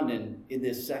continue on in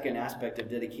this second aspect of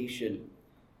dedication.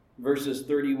 Verses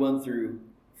 31 through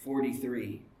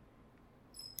 43.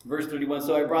 Verse 31,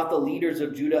 so I brought the leaders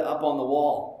of Judah up on the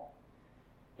wall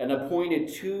and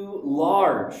appointed 2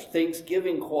 large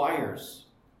thanksgiving choirs.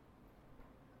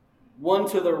 One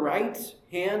to the right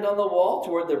hand on the wall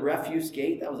toward the refuse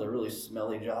gate. That was a really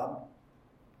smelly job.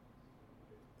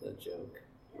 That's a joke.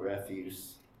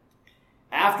 Refuse.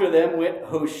 After them went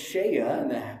Hoshea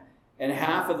and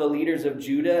half of the leaders of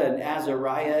Judah, and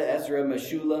Azariah, Ezra,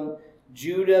 Meshullam,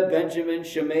 Judah, Benjamin,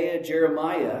 Shemaiah,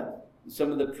 Jeremiah,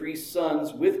 some of the priest's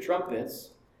sons with trumpets,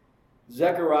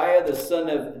 Zechariah, the son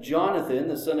of Jonathan,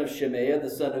 the son of Shemaiah, the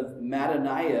son of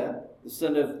Mattaniah, the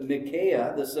son of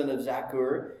Micaiah, the son of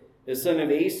Zakur, the son of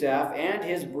Asaph, and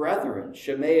his brethren,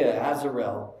 Shemaiah,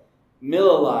 Azarel,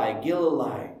 Milalai,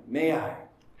 Gilalai, Maai,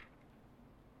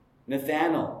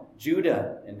 Nathanael,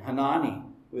 Judah, and Hanani,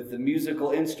 with the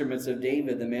musical instruments of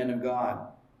David, the man of God.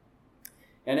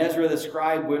 And Ezra the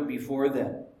scribe went before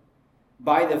them.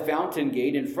 By the fountain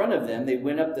gate in front of them, they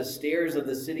went up the stairs of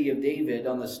the city of David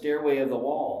on the stairway of the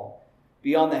wall,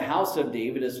 beyond the house of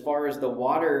David as far as the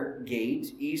water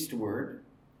gate eastward.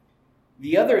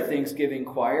 The other thanksgiving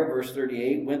choir, verse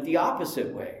 38, went the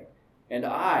opposite way. And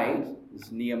I, this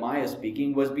is Nehemiah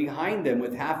speaking, was behind them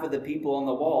with half of the people on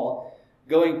the wall,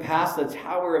 going past the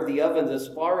tower of the ovens as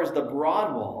far as the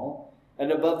broad wall,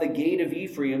 and above the gate of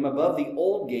Ephraim, above the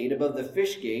old gate, above the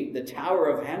fish gate, the tower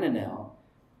of Hananel,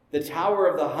 the tower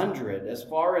of the 100, as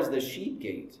far as the sheep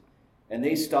gate. And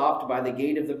they stopped by the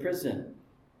gate of the prison.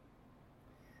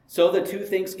 So the 2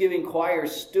 thanksgiving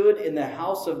choirs stood in the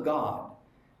house of God.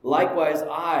 Likewise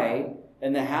I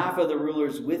and the half of the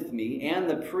rulers with me, and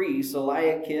the priests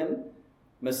Eliakim,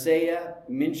 Maaseiah,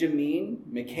 Minjamin,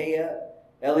 Micaiah,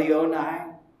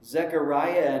 Elionai,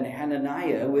 Zechariah, and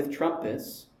Hananiah with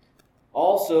trumpets.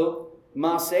 Also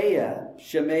Maaseiah,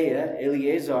 Shemaiah,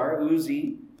 Eleazar,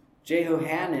 Uzi,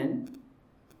 Jehohanan,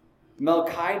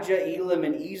 Melchijah, Elam,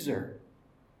 and Ezer.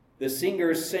 The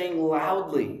singers sang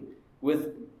loudly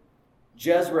with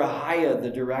Jezrahiah the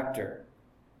director.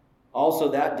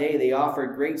 Also that day they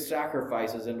offered great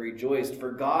sacrifices and rejoiced,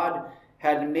 for God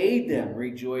had made them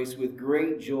rejoice with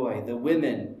great joy. The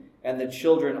women and the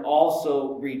children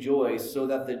also rejoiced, so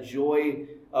that the joy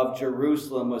of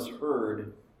Jerusalem was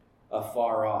heard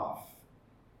afar off.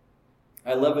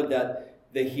 I love it that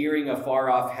the hearing afar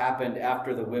off happened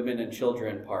after the women and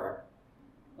children part.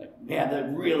 Like, man,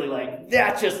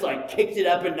 that just kicked it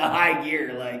up into high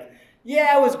gear.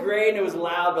 Yeah, it was great and it was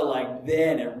loud, but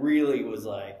then it really was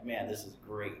man, this is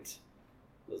great.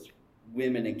 Those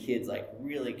women and kids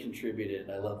really contributed.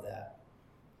 I love that.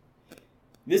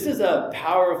 This is a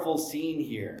powerful scene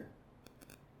here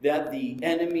that the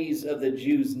enemies of the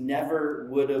Jews never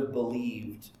would have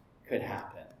believed could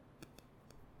happen.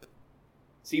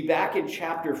 See, back in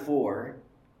chapter 4,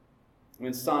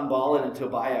 when Sanballat and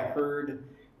Tobiah heard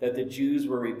that the Jews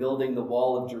were rebuilding the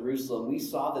wall of Jerusalem, we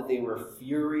saw that they were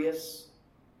furious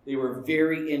They were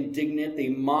very indignant. They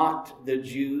mocked the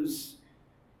Jews.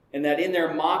 And that in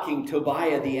their mocking,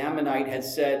 Tobiah the Ammonite had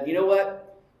said, you know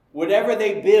what? Whatever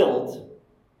they build,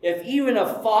 if even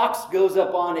a fox goes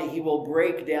up on it, he will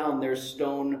break down their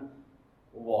stone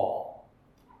wall.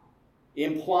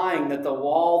 Implying that the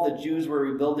wall the Jews were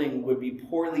rebuilding would be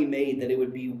poorly made, that it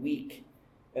would be weak,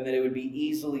 and that it would be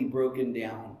easily broken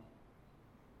down.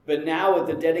 But now with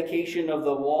the dedication of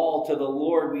the wall to the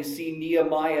Lord, we see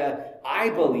Nehemiah, I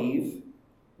believe,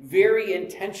 very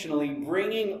intentionally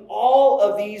bringing all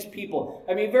of these people.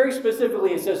 I mean, very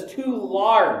specifically, it says 2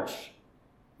 large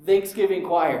thanksgiving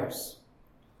choirs.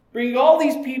 Bringing all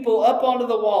these people up onto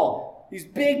the wall. These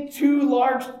big 2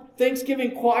 large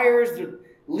thanksgiving choirs, the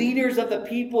leaders of the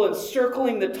people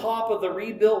encircling the top of the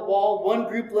rebuilt wall. One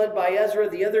group led by Ezra,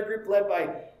 the other group led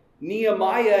by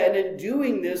Nehemiah. And in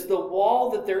doing this, the wall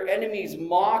that their enemies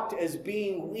mocked as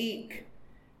being weak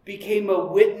became a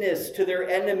witness to their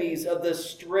enemies of the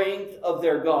strength of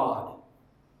their God.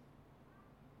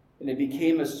 And it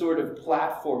became a sort of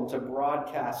platform to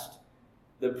broadcast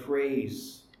the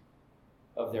praise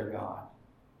of their God.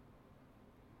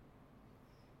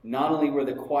 Not only were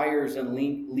the choirs and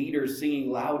leaders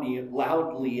singing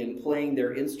loudly and playing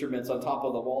their instruments on top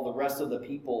of the wall, the rest of the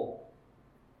people,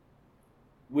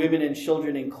 women and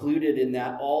children included in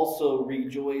that, also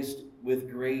rejoiced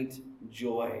with great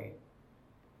joy.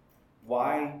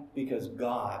 Why? Because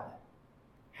God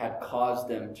had caused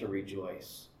them to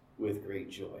rejoice with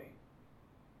great joy.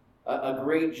 A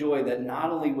great joy that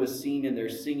not only was seen in their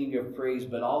singing of praise,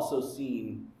 but also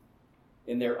seen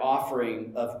in their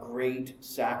offering of great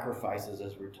sacrifices,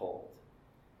 as we're told.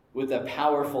 With a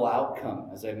powerful outcome,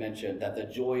 as I mentioned, that the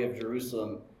joy of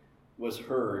Jerusalem was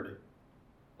heard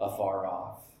afar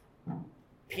off.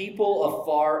 People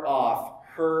afar off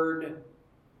heard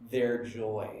their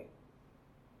joy.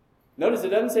 Notice it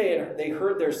doesn't say they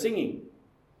heard their singing.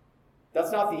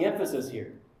 That's not the emphasis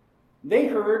here. They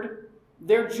heard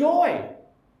their joy.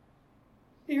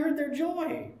 They heard their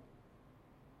joy.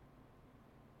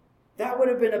 That would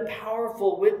have been a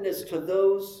powerful witness to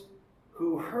those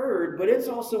who heard, but it's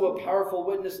also a powerful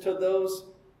witness to those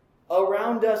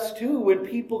around us too, when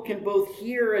people can both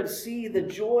hear and see the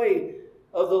joy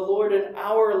of the Lord in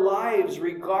our lives,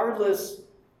 regardless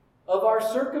of our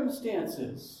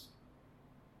circumstances.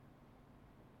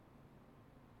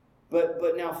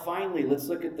 But now finally, let's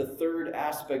look at the third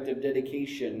aspect of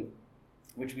dedication,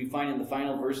 which we find in the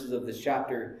final verses of this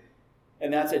chapter.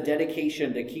 And that's a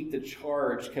dedication to keep the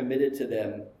charge committed to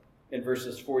them in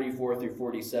verses 44 through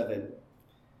 47.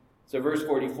 So verse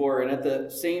 44, and at the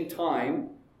same time,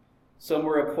 some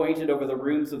were appointed over the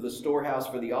rooms of the storehouse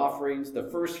for the offerings, the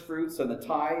first fruits and the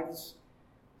tithes,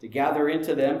 to gather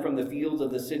into them from the fields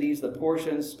of the cities the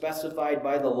portions specified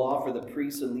by the law for the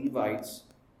priests and Levites.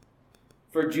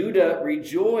 For Judah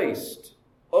rejoiced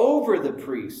over the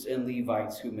priests and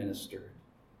Levites who ministered.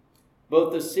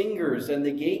 Both the singers and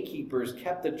the gatekeepers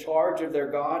kept the charge of their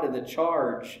God and the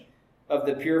charge of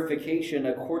the purification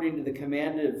according to the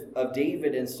command of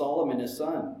David and Solomon his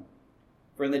son.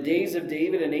 For in the days of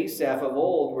David and Asaph of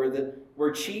old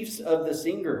were chiefs of the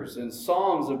singers and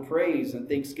songs of praise and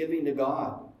thanksgiving to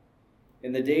God.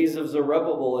 In the days of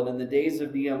Zerubbabel and in the days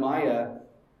of Nehemiah,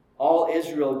 all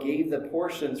Israel gave the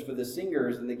portions for the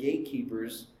singers and the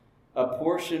gatekeepers, a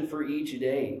portion for each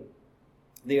day.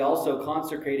 They also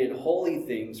consecrated holy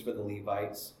things for the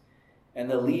Levites, and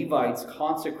the Levites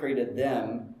consecrated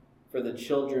them for the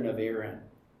children of Aaron.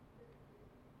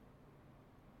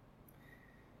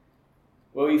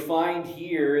 What we find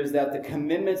here is that the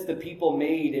commitments the people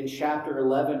made in chapter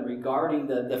 11 regarding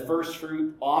the first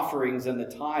fruit offerings and the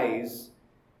tithes,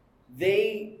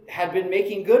 they had been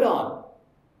making good on.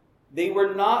 They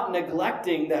were not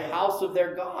neglecting the house of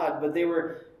their God, but they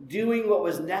were doing what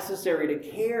was necessary to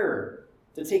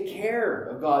take care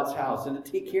of God's house and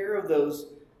to take care of those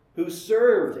who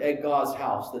served at God's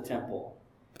house, the temple.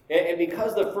 And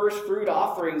because the first fruit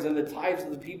offerings and the tithes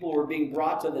of the people were being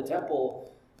brought to the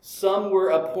temple, some were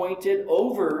appointed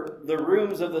over the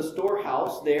rooms of the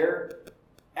storehouse there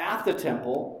at the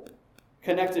temple,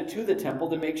 connected to the temple,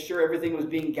 to make sure everything was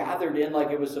being gathered in like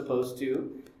it was supposed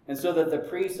to. And so that the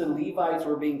priests and Levites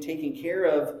were being taken care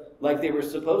of like they were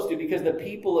supposed to, because the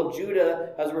people of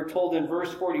Judah, as we're told in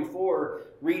verse 44,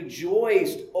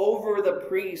 rejoiced over the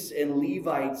priests and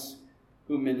Levites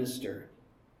who ministered.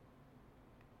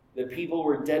 The people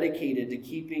were dedicated to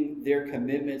keeping their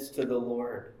commitments to the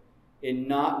Lord in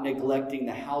not neglecting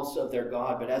the house of their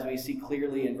God. But as we see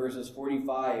clearly in verses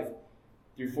 45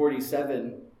 through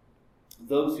 47,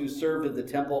 those who served at the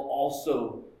temple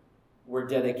also were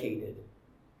dedicated.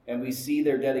 And we see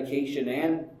their dedication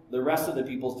and the rest of the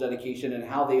people's dedication and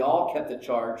how they all kept the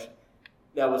charge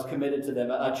that was committed to them,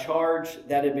 a charge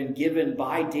that had been given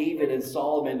by David and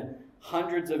Solomon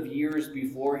hundreds of years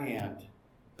beforehand,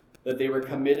 that they were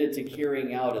committed to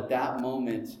carrying out at that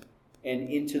moment and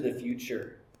into the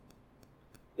future.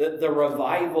 The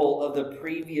revival of the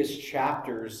previous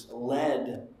chapters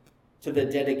led to the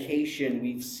dedication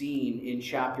we've seen in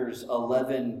chapters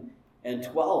 11 and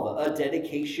 12, a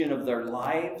dedication of their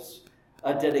lives,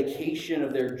 a dedication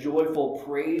of their joyful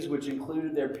praise, which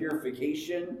included their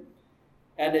purification,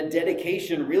 and a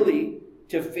dedication really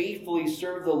to faithfully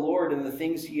serve the Lord in the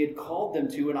things he had called them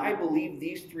to. And I believe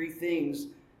these three things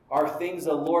are things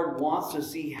the Lord wants to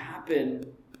see happen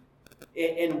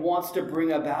and wants to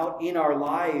bring about in our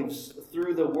lives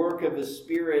through the work of his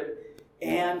Spirit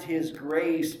and his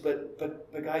grace. But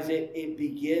guys, it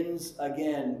begins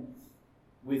again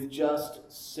with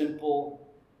just simple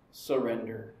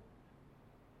surrender.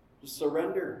 Just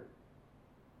surrender.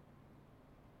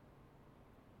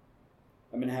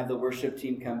 I'm going to have the worship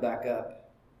team come back up.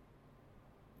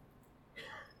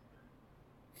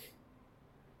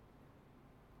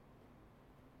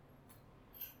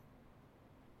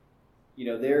 You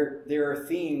know, there are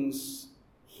things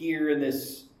here in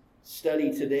this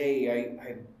study today.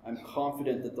 I'm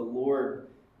confident that the Lord,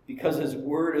 because his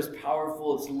word is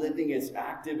powerful, it's living, it's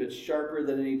active, it's sharper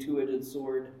than any two-edged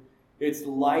sword, it's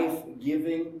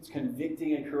life-giving, it's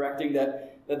convicting and correcting,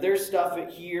 that there's stuff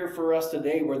here for us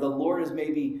today where the Lord is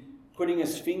maybe putting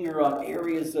his finger on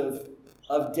areas of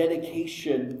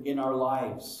dedication in our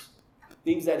lives.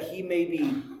 Things that he may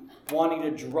be wanting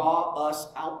to draw us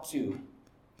out to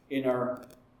in our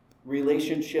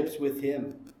relationships with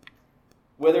him.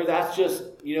 Whether that's just,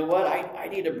 you know what, I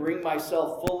need to bring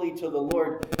myself fully to the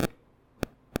Lord.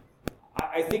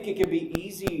 I think it can be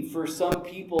easy for some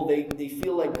people. They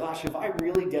feel like, gosh, if I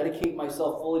really dedicate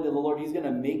myself fully to the Lord, he's going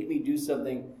to make me do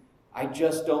something I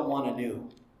just don't want to do.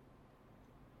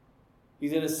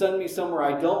 He's going to send me somewhere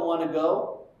I don't want to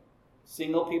go.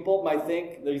 Single people might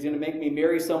think that he's going to make me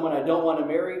marry someone I don't want to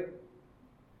marry.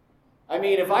 I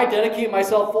mean, if I dedicate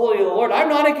myself fully to the Lord, I'm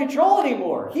not in control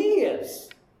anymore. He is.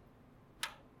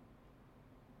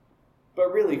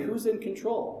 But really, who's in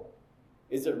control?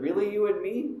 Is it really you and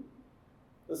me?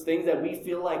 Those things that we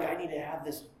feel like I need to have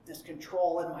this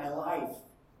control in my life.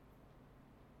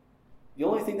 The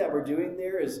only thing that we're doing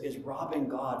there is robbing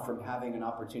God from having an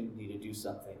opportunity to do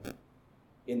something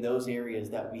in those areas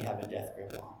that we have a death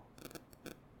grip on.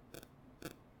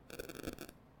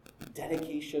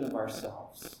 Dedication of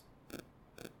ourselves.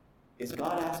 Is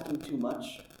God asking too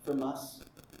much from us?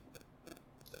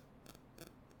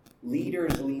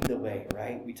 Leaders lead the way,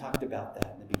 right? We talked about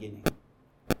that in the beginning.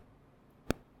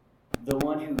 The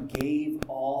one who gave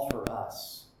all for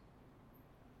us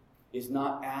is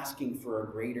not asking for a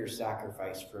greater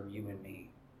sacrifice from you and me.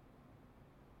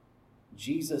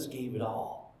 Jesus gave it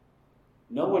all.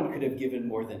 No one could have given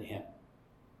more than him.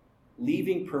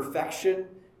 Leaving perfection,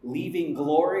 leaving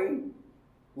glory,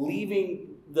 leaving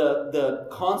the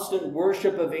constant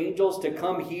worship of angels to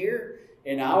come here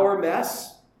in our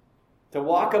mess, to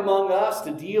walk among us,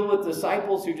 to deal with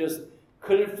disciples who just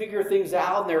couldn't figure things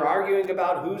out, and they're arguing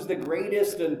about who's the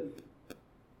greatest, and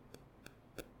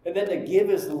then to give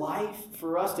his life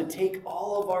for us, to take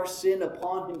all of our sin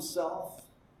upon himself.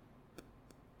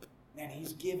 Man,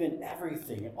 he's given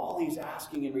everything, and all he's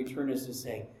asking in return is to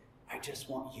say, I just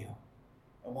want you.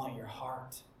 I want your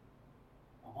heart.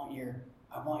 I want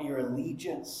your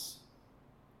allegiance.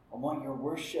 I want your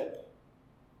worship.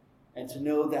 And to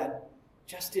know that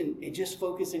just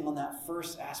focusing on that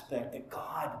first aspect, that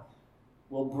God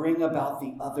will bring about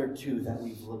the other two that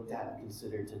we've looked at and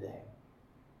considered today.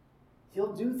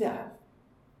 He'll do that.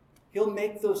 He'll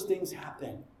make those things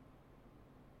happen.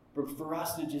 But for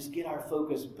us to just get our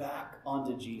focus back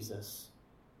onto Jesus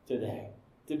today,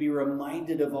 to be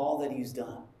reminded of all that he's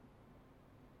done.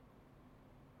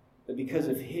 That because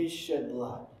of his shed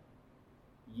blood,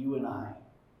 you and I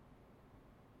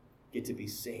get to be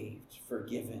saved,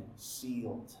 forgiven,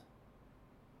 sealed,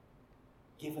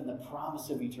 given the promise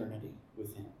of eternity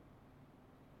with him.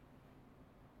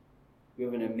 We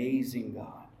have an amazing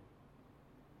God.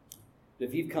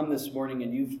 If you've come this morning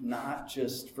and you've not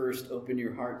just first opened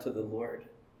your heart to the Lord,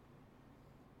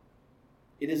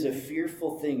 it is a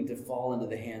fearful thing to fall into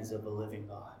the hands of a living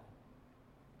God.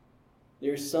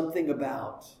 There's something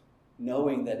about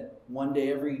knowing that one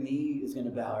day every knee is going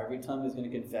to bow, every tongue is going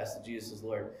to confess that Jesus is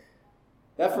Lord.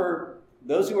 That for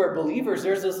those who are believers,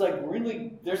 there's like a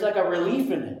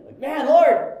relief in it. Like, man,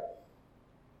 Lord,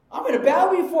 I'm going to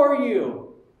bow before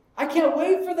you. I can't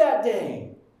wait for that day.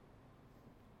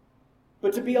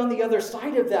 But to be on the other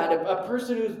side of that, a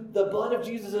person whose the blood of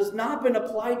Jesus has not been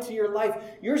applied to your life,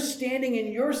 you're standing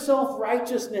in your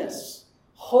self-righteousness,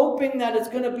 hoping that it's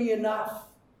going to be enough.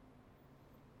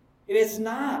 And it's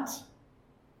not.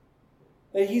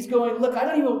 That he's going, look, I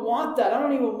don't even want that. I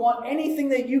don't even want anything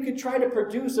that you could try to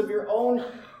produce of your own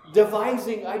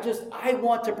devising. I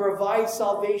want to provide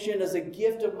salvation as a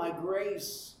gift of my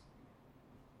grace.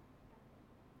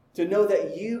 To know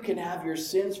that you can have your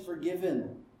sins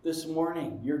forgiven this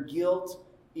morning, your guilt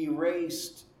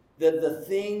erased, the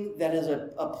thing that is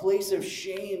a place of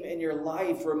shame in your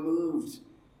life removed.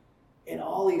 And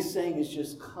all he's saying is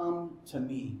just come to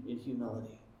me in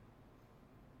humility.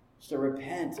 Just to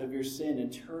repent of your sin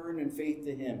and turn in faith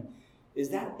to him. Is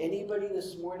that anybody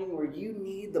this morning where you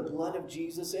need the blood of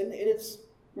Jesus? And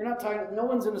we're not talking, no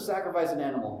one's going to sacrifice an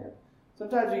animal here.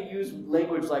 Sometimes we use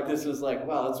language like this as like,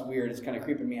 wow, that's weird. It's kind of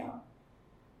creeping me out.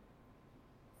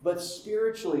 But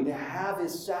spiritually, to have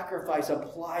his sacrifice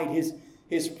applied,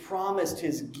 his promised,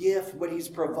 his gift, what he's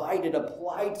provided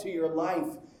applied to your life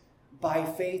by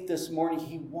faith this morning,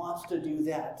 he wants to do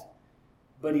that.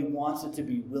 But he wants it to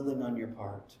be willing on your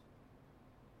part.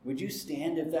 Would you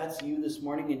stand if that's you this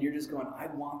morning and you're just going, I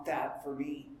want that for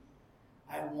me.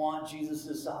 I want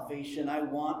Jesus' salvation. I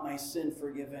want my sin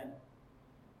forgiven.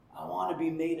 I want to be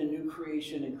made a new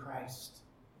creation in Christ.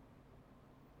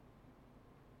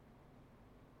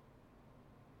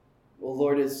 Well,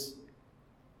 Lord, as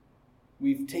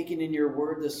we've taken in your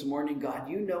word this morning, God,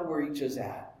 you know where each is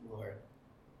at, Lord.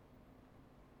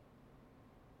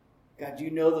 God, you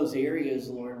know those areas,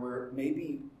 Lord, where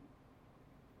maybe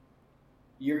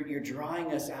you're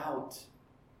drawing us out.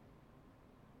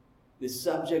 This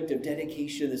subject of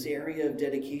dedication, this area of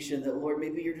dedication that, Lord,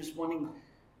 maybe you're just wanting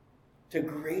to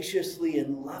graciously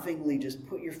and lovingly just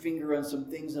put your finger on some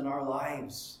things in our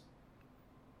lives.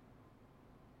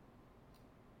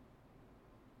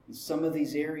 And some of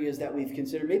these areas that we've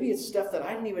considered, maybe it's stuff that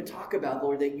I didn't even talk about,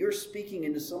 Lord, that you're speaking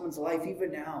into someone's life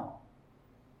even now.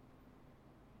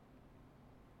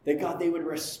 That, God, they would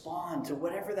respond to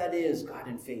whatever that is, God,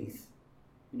 in faith,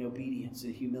 in obedience,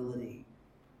 in humility,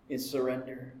 in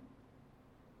surrender.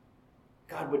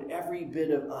 God, would every bit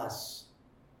of us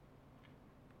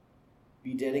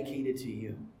be dedicated to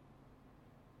you?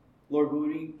 Lord, would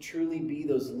we truly be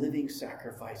those living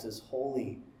sacrifices,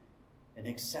 holy and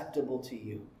acceptable to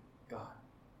you, God?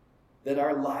 That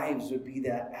our lives would be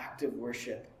that act of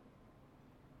worship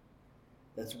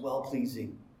that's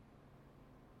well-pleasing.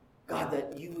 God,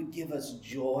 that you would give us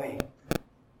joy.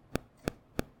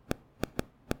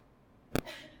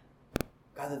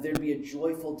 God, that there'd be a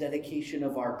joyful dedication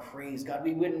of our praise. God,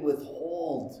 we wouldn't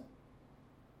withhold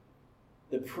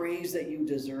the praise that you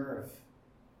deserve,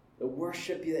 the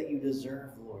worship that you deserve,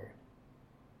 Lord.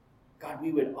 God,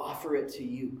 we would offer it to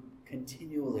you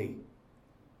continually.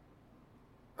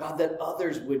 God, that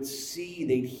others would see,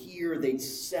 they'd hear, they'd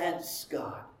sense,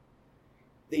 God.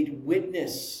 They'd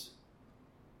witness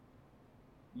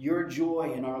your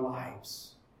joy in our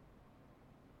lives.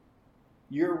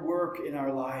 Your work in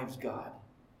our lives, God.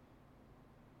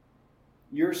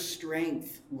 Your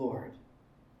strength, Lord,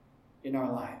 in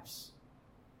our lives.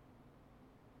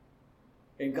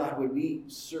 And God, would we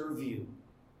serve you,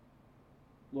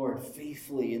 Lord,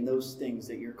 faithfully in those things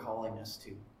that you're calling us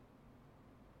to.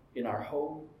 In our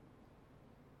home,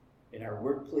 in our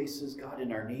workplaces, God,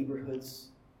 in our neighborhoods,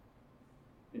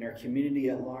 in our community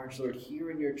at large, Lord, here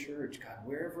in your church, God,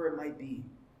 wherever it might be.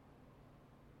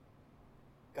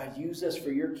 God, use us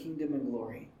for your kingdom and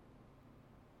glory.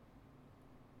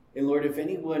 And Lord, if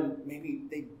anyone, maybe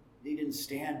they didn't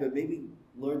stand, but maybe,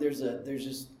 Lord, there's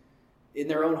just, in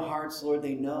their own hearts, Lord,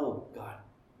 they know, God,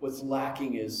 what's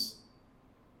lacking is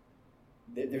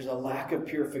that there's a lack of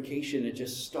purification. It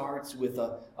just starts with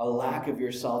a lack of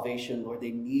your salvation, Lord.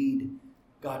 They need,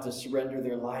 God, to surrender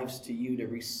their lives to you, to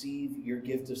receive your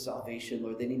gift of salvation,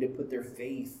 Lord. They need to put their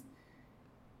faith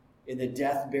in the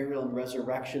death, burial, and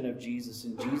resurrection of Jesus,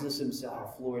 and Jesus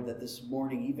himself, Lord, that this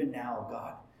morning, even now,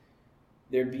 God,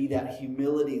 there'd be that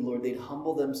humility, Lord. They'd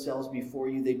humble themselves before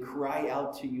you. They'd cry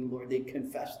out to you, Lord. They'd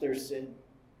confess their sin.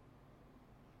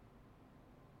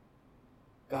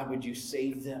 God, would you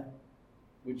save them?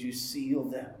 Would you seal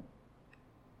them?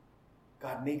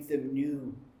 God, make them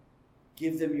new.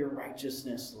 Give them your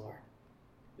righteousness, Lord,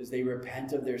 as they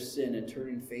repent of their sin and turn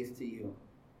in faith to you.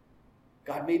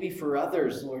 God, maybe for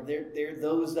others, Lord, they're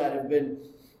those that have been,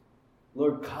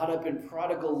 Lord, caught up in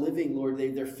prodigal living, Lord.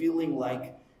 They're feeling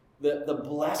like the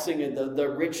blessing and the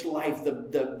rich life,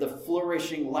 the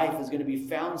flourishing life is going to be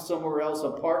found somewhere else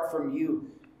apart from you.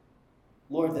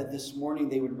 Lord, that this morning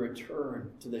they would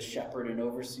return to the shepherd and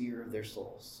overseer of their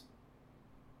souls.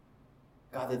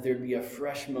 God, that there'd be a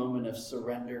fresh moment of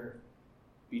surrender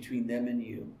between them and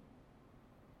you.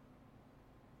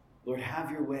 Lord, have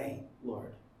your way,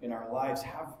 Lord, in our lives.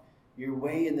 Have your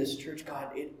way in this church,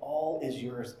 God. It all is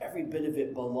yours. Every bit of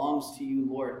it belongs to you,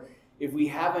 Lord. If we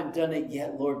haven't done it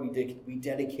yet, Lord, we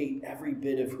dedicate every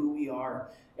bit of who we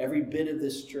are, every bit of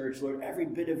this church, Lord, every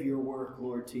bit of your work,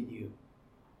 Lord, to you.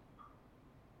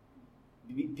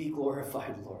 Be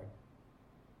glorified, Lord.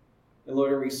 And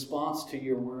Lord, in response to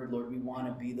your word, Lord, we want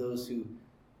to be those who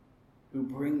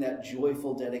bring that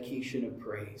joyful dedication of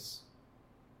praise.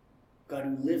 God,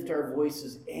 who lift our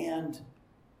voices and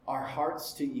our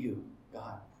hearts to you,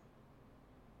 God.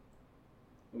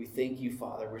 We thank you,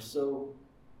 Father. We're so,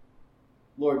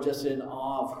 Lord, just in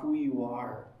awe of who you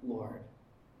are, Lord.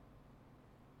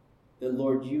 That,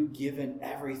 Lord, you've given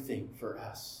everything for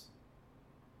us.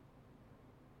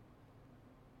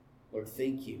 Lord,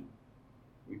 thank you.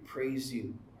 We praise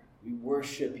you. We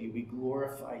worship you. We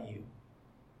glorify you.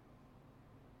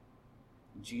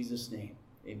 In Jesus' name,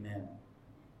 amen.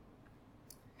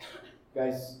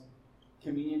 Guys,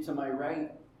 communion to my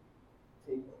right.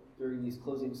 Take, during these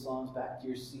closing songs, back to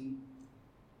your seat.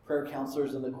 Prayer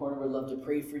counselors in the corner would love to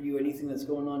pray for you. Anything that's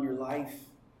going on in your life,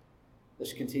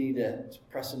 let's continue to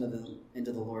press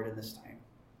into the Lord in this time.